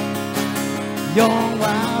Boulevard, young,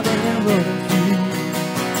 wild, and rolling free.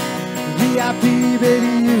 VIP,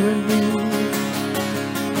 baby, you and me.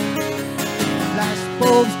 Flash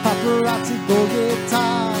bulbs, paparazzi, gold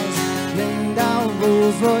guitars, laying down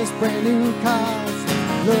Rolls Royce, brand new cars.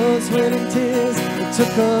 Blood, sweat, and tears, it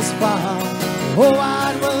took us far. The whole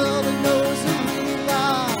wide world that knows who we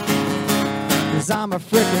are, 'cause I'm a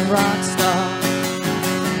freaking rock star.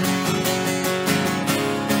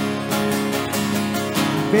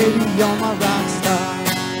 Baby, you're my rock star.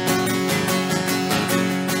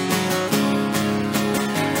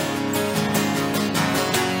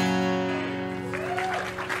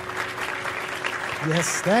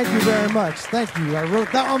 Yes, thank you very much. Thank you. I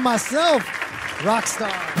wrote that one myself.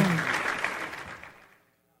 Rockstar.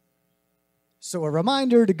 So a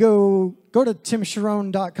reminder to go to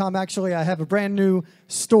timsharone.com. Actually, I have a brand new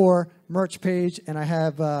store merch page, and I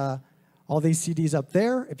have all these CDs up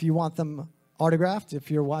there. If you want them autographed, if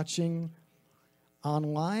you're watching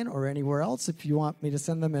online or anywhere else, if you want me to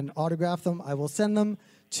send them and autograph them, I will send them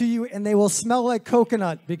to you, and they will smell like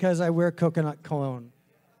coconut because I wear coconut cologne.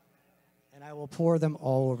 And I will pour them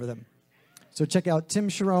all over them. So check out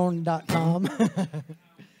timsharone.com.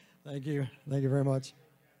 Thank you. Thank you very much.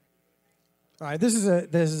 All right, this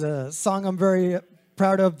is a song I'm very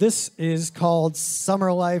proud of. This is called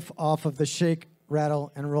Summer Life off of the Shake,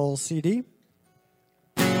 Rattle, and Roll CD.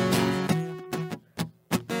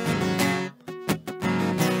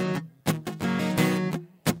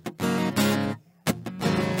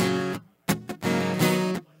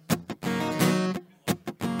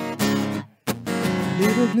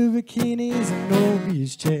 Little blue bikinis and old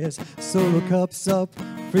beach chairs, solo cups up,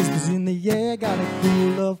 frisbees in the air, got a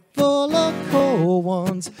cooler full of cold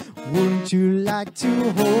ones. Wouldn't you like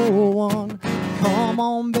to hold one? Come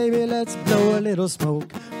on, baby, let's blow a little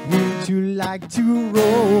smoke. Wouldn't you like to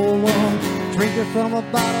roll one? Drink it from a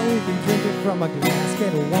bottle, we can drink it from a glass.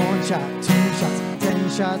 Get a 1 shot, 2 shots, 10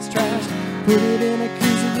 shots trash. Put it in a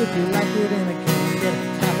koozie if you like it in a can. Get a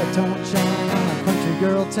half a tone shine on a country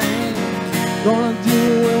girl tan. Gonna do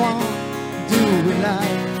what we want, do what we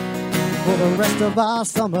like, for the rest of our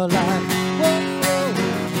summer life. Whoa, whoa,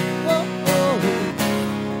 whoa, whoa,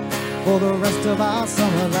 for the rest of our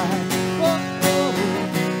summer life. Whoa, whoa,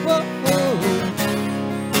 whoa, whoa.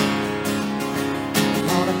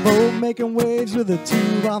 On a boat making waves with a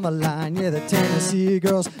tube on the line. Yeah, the Tennessee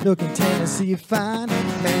girl's looking Tennessee fine.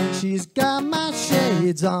 Man, she's got my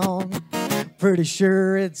shades on. Pretty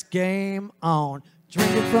sure it's game on.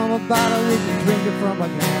 Drink it from a bottle, we can drink it from a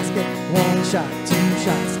glass. Get 1 shot, 2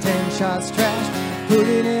 shots, 10 shots trash. Put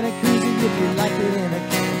it in a koozie if you like it in a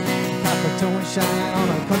can. Pop a toe and shine on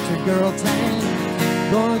a country girl tan.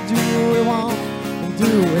 Gonna do what we want and do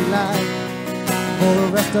what we like, for the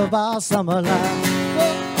rest of our summer life.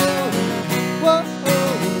 Whoa, whoa, whoa,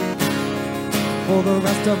 for the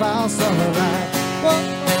rest of our summer life. Whoa,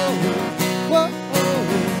 whoa, whoa,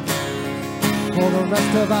 for the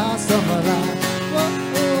rest of our summer life.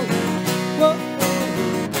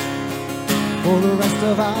 For the rest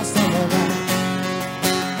of our summer life.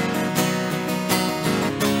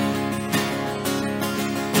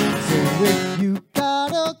 So if you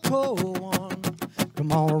got a cold one,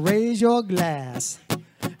 come on, raise your glass.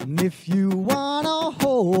 And if you want a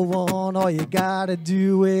whole one, all you gotta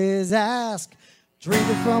do is ask. Drink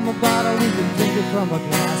it from a bottle, we can drink it from a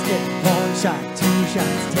glass. Get 1 shot, 2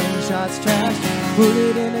 shots, 10 shots trash. Put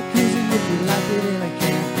it in a koozie if you like it in a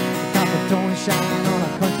can. Don't shine on a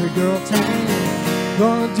country girl tan.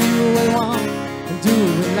 Gonna do what we want and do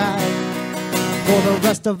what we like, for the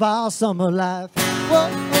rest of our summer life. Whoa,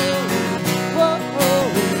 whoa, whoa,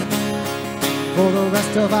 for the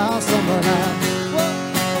rest of our summer life. Whoa,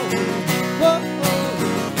 whoa,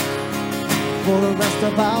 for the rest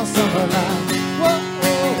of our summer life. Whoa,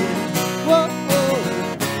 whoa,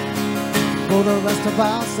 for the rest of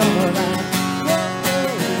our summer life.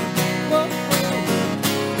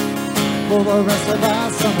 For the rest of our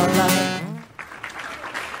summer life.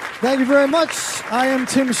 Thank you very much. I am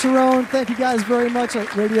Tim Sharone. Thank you guys very much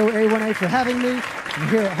at Radio A1A for having me. I'm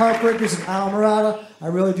here at Heartbreakers in Alamorada. I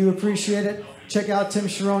really do appreciate it. Check out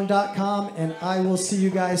timsharone.com, and I will see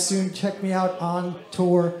you guys soon. Check me out on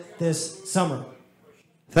tour this summer.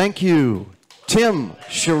 Thank you, Tim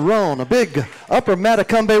Sharone. A big Upper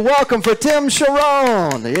Matacumbe welcome for Tim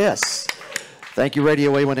Sharone. Yes. Thank you,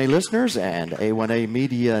 Radio A1A listeners and A1A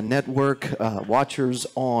Media Network watchers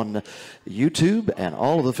on YouTube and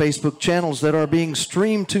all of the Facebook channels that are being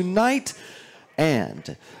streamed tonight.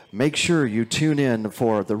 And make sure you tune in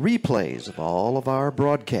for the replays of all of our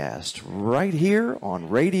broadcasts right here on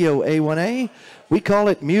Radio A1A. We call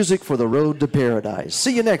it Music for the Road to Paradise.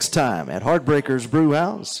 See you next time at Heartbreakers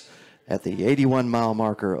Brewhouse at the 81-mile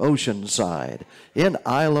marker Oceanside in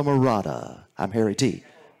Islamorada. I'm Harry T.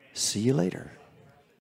 See you later.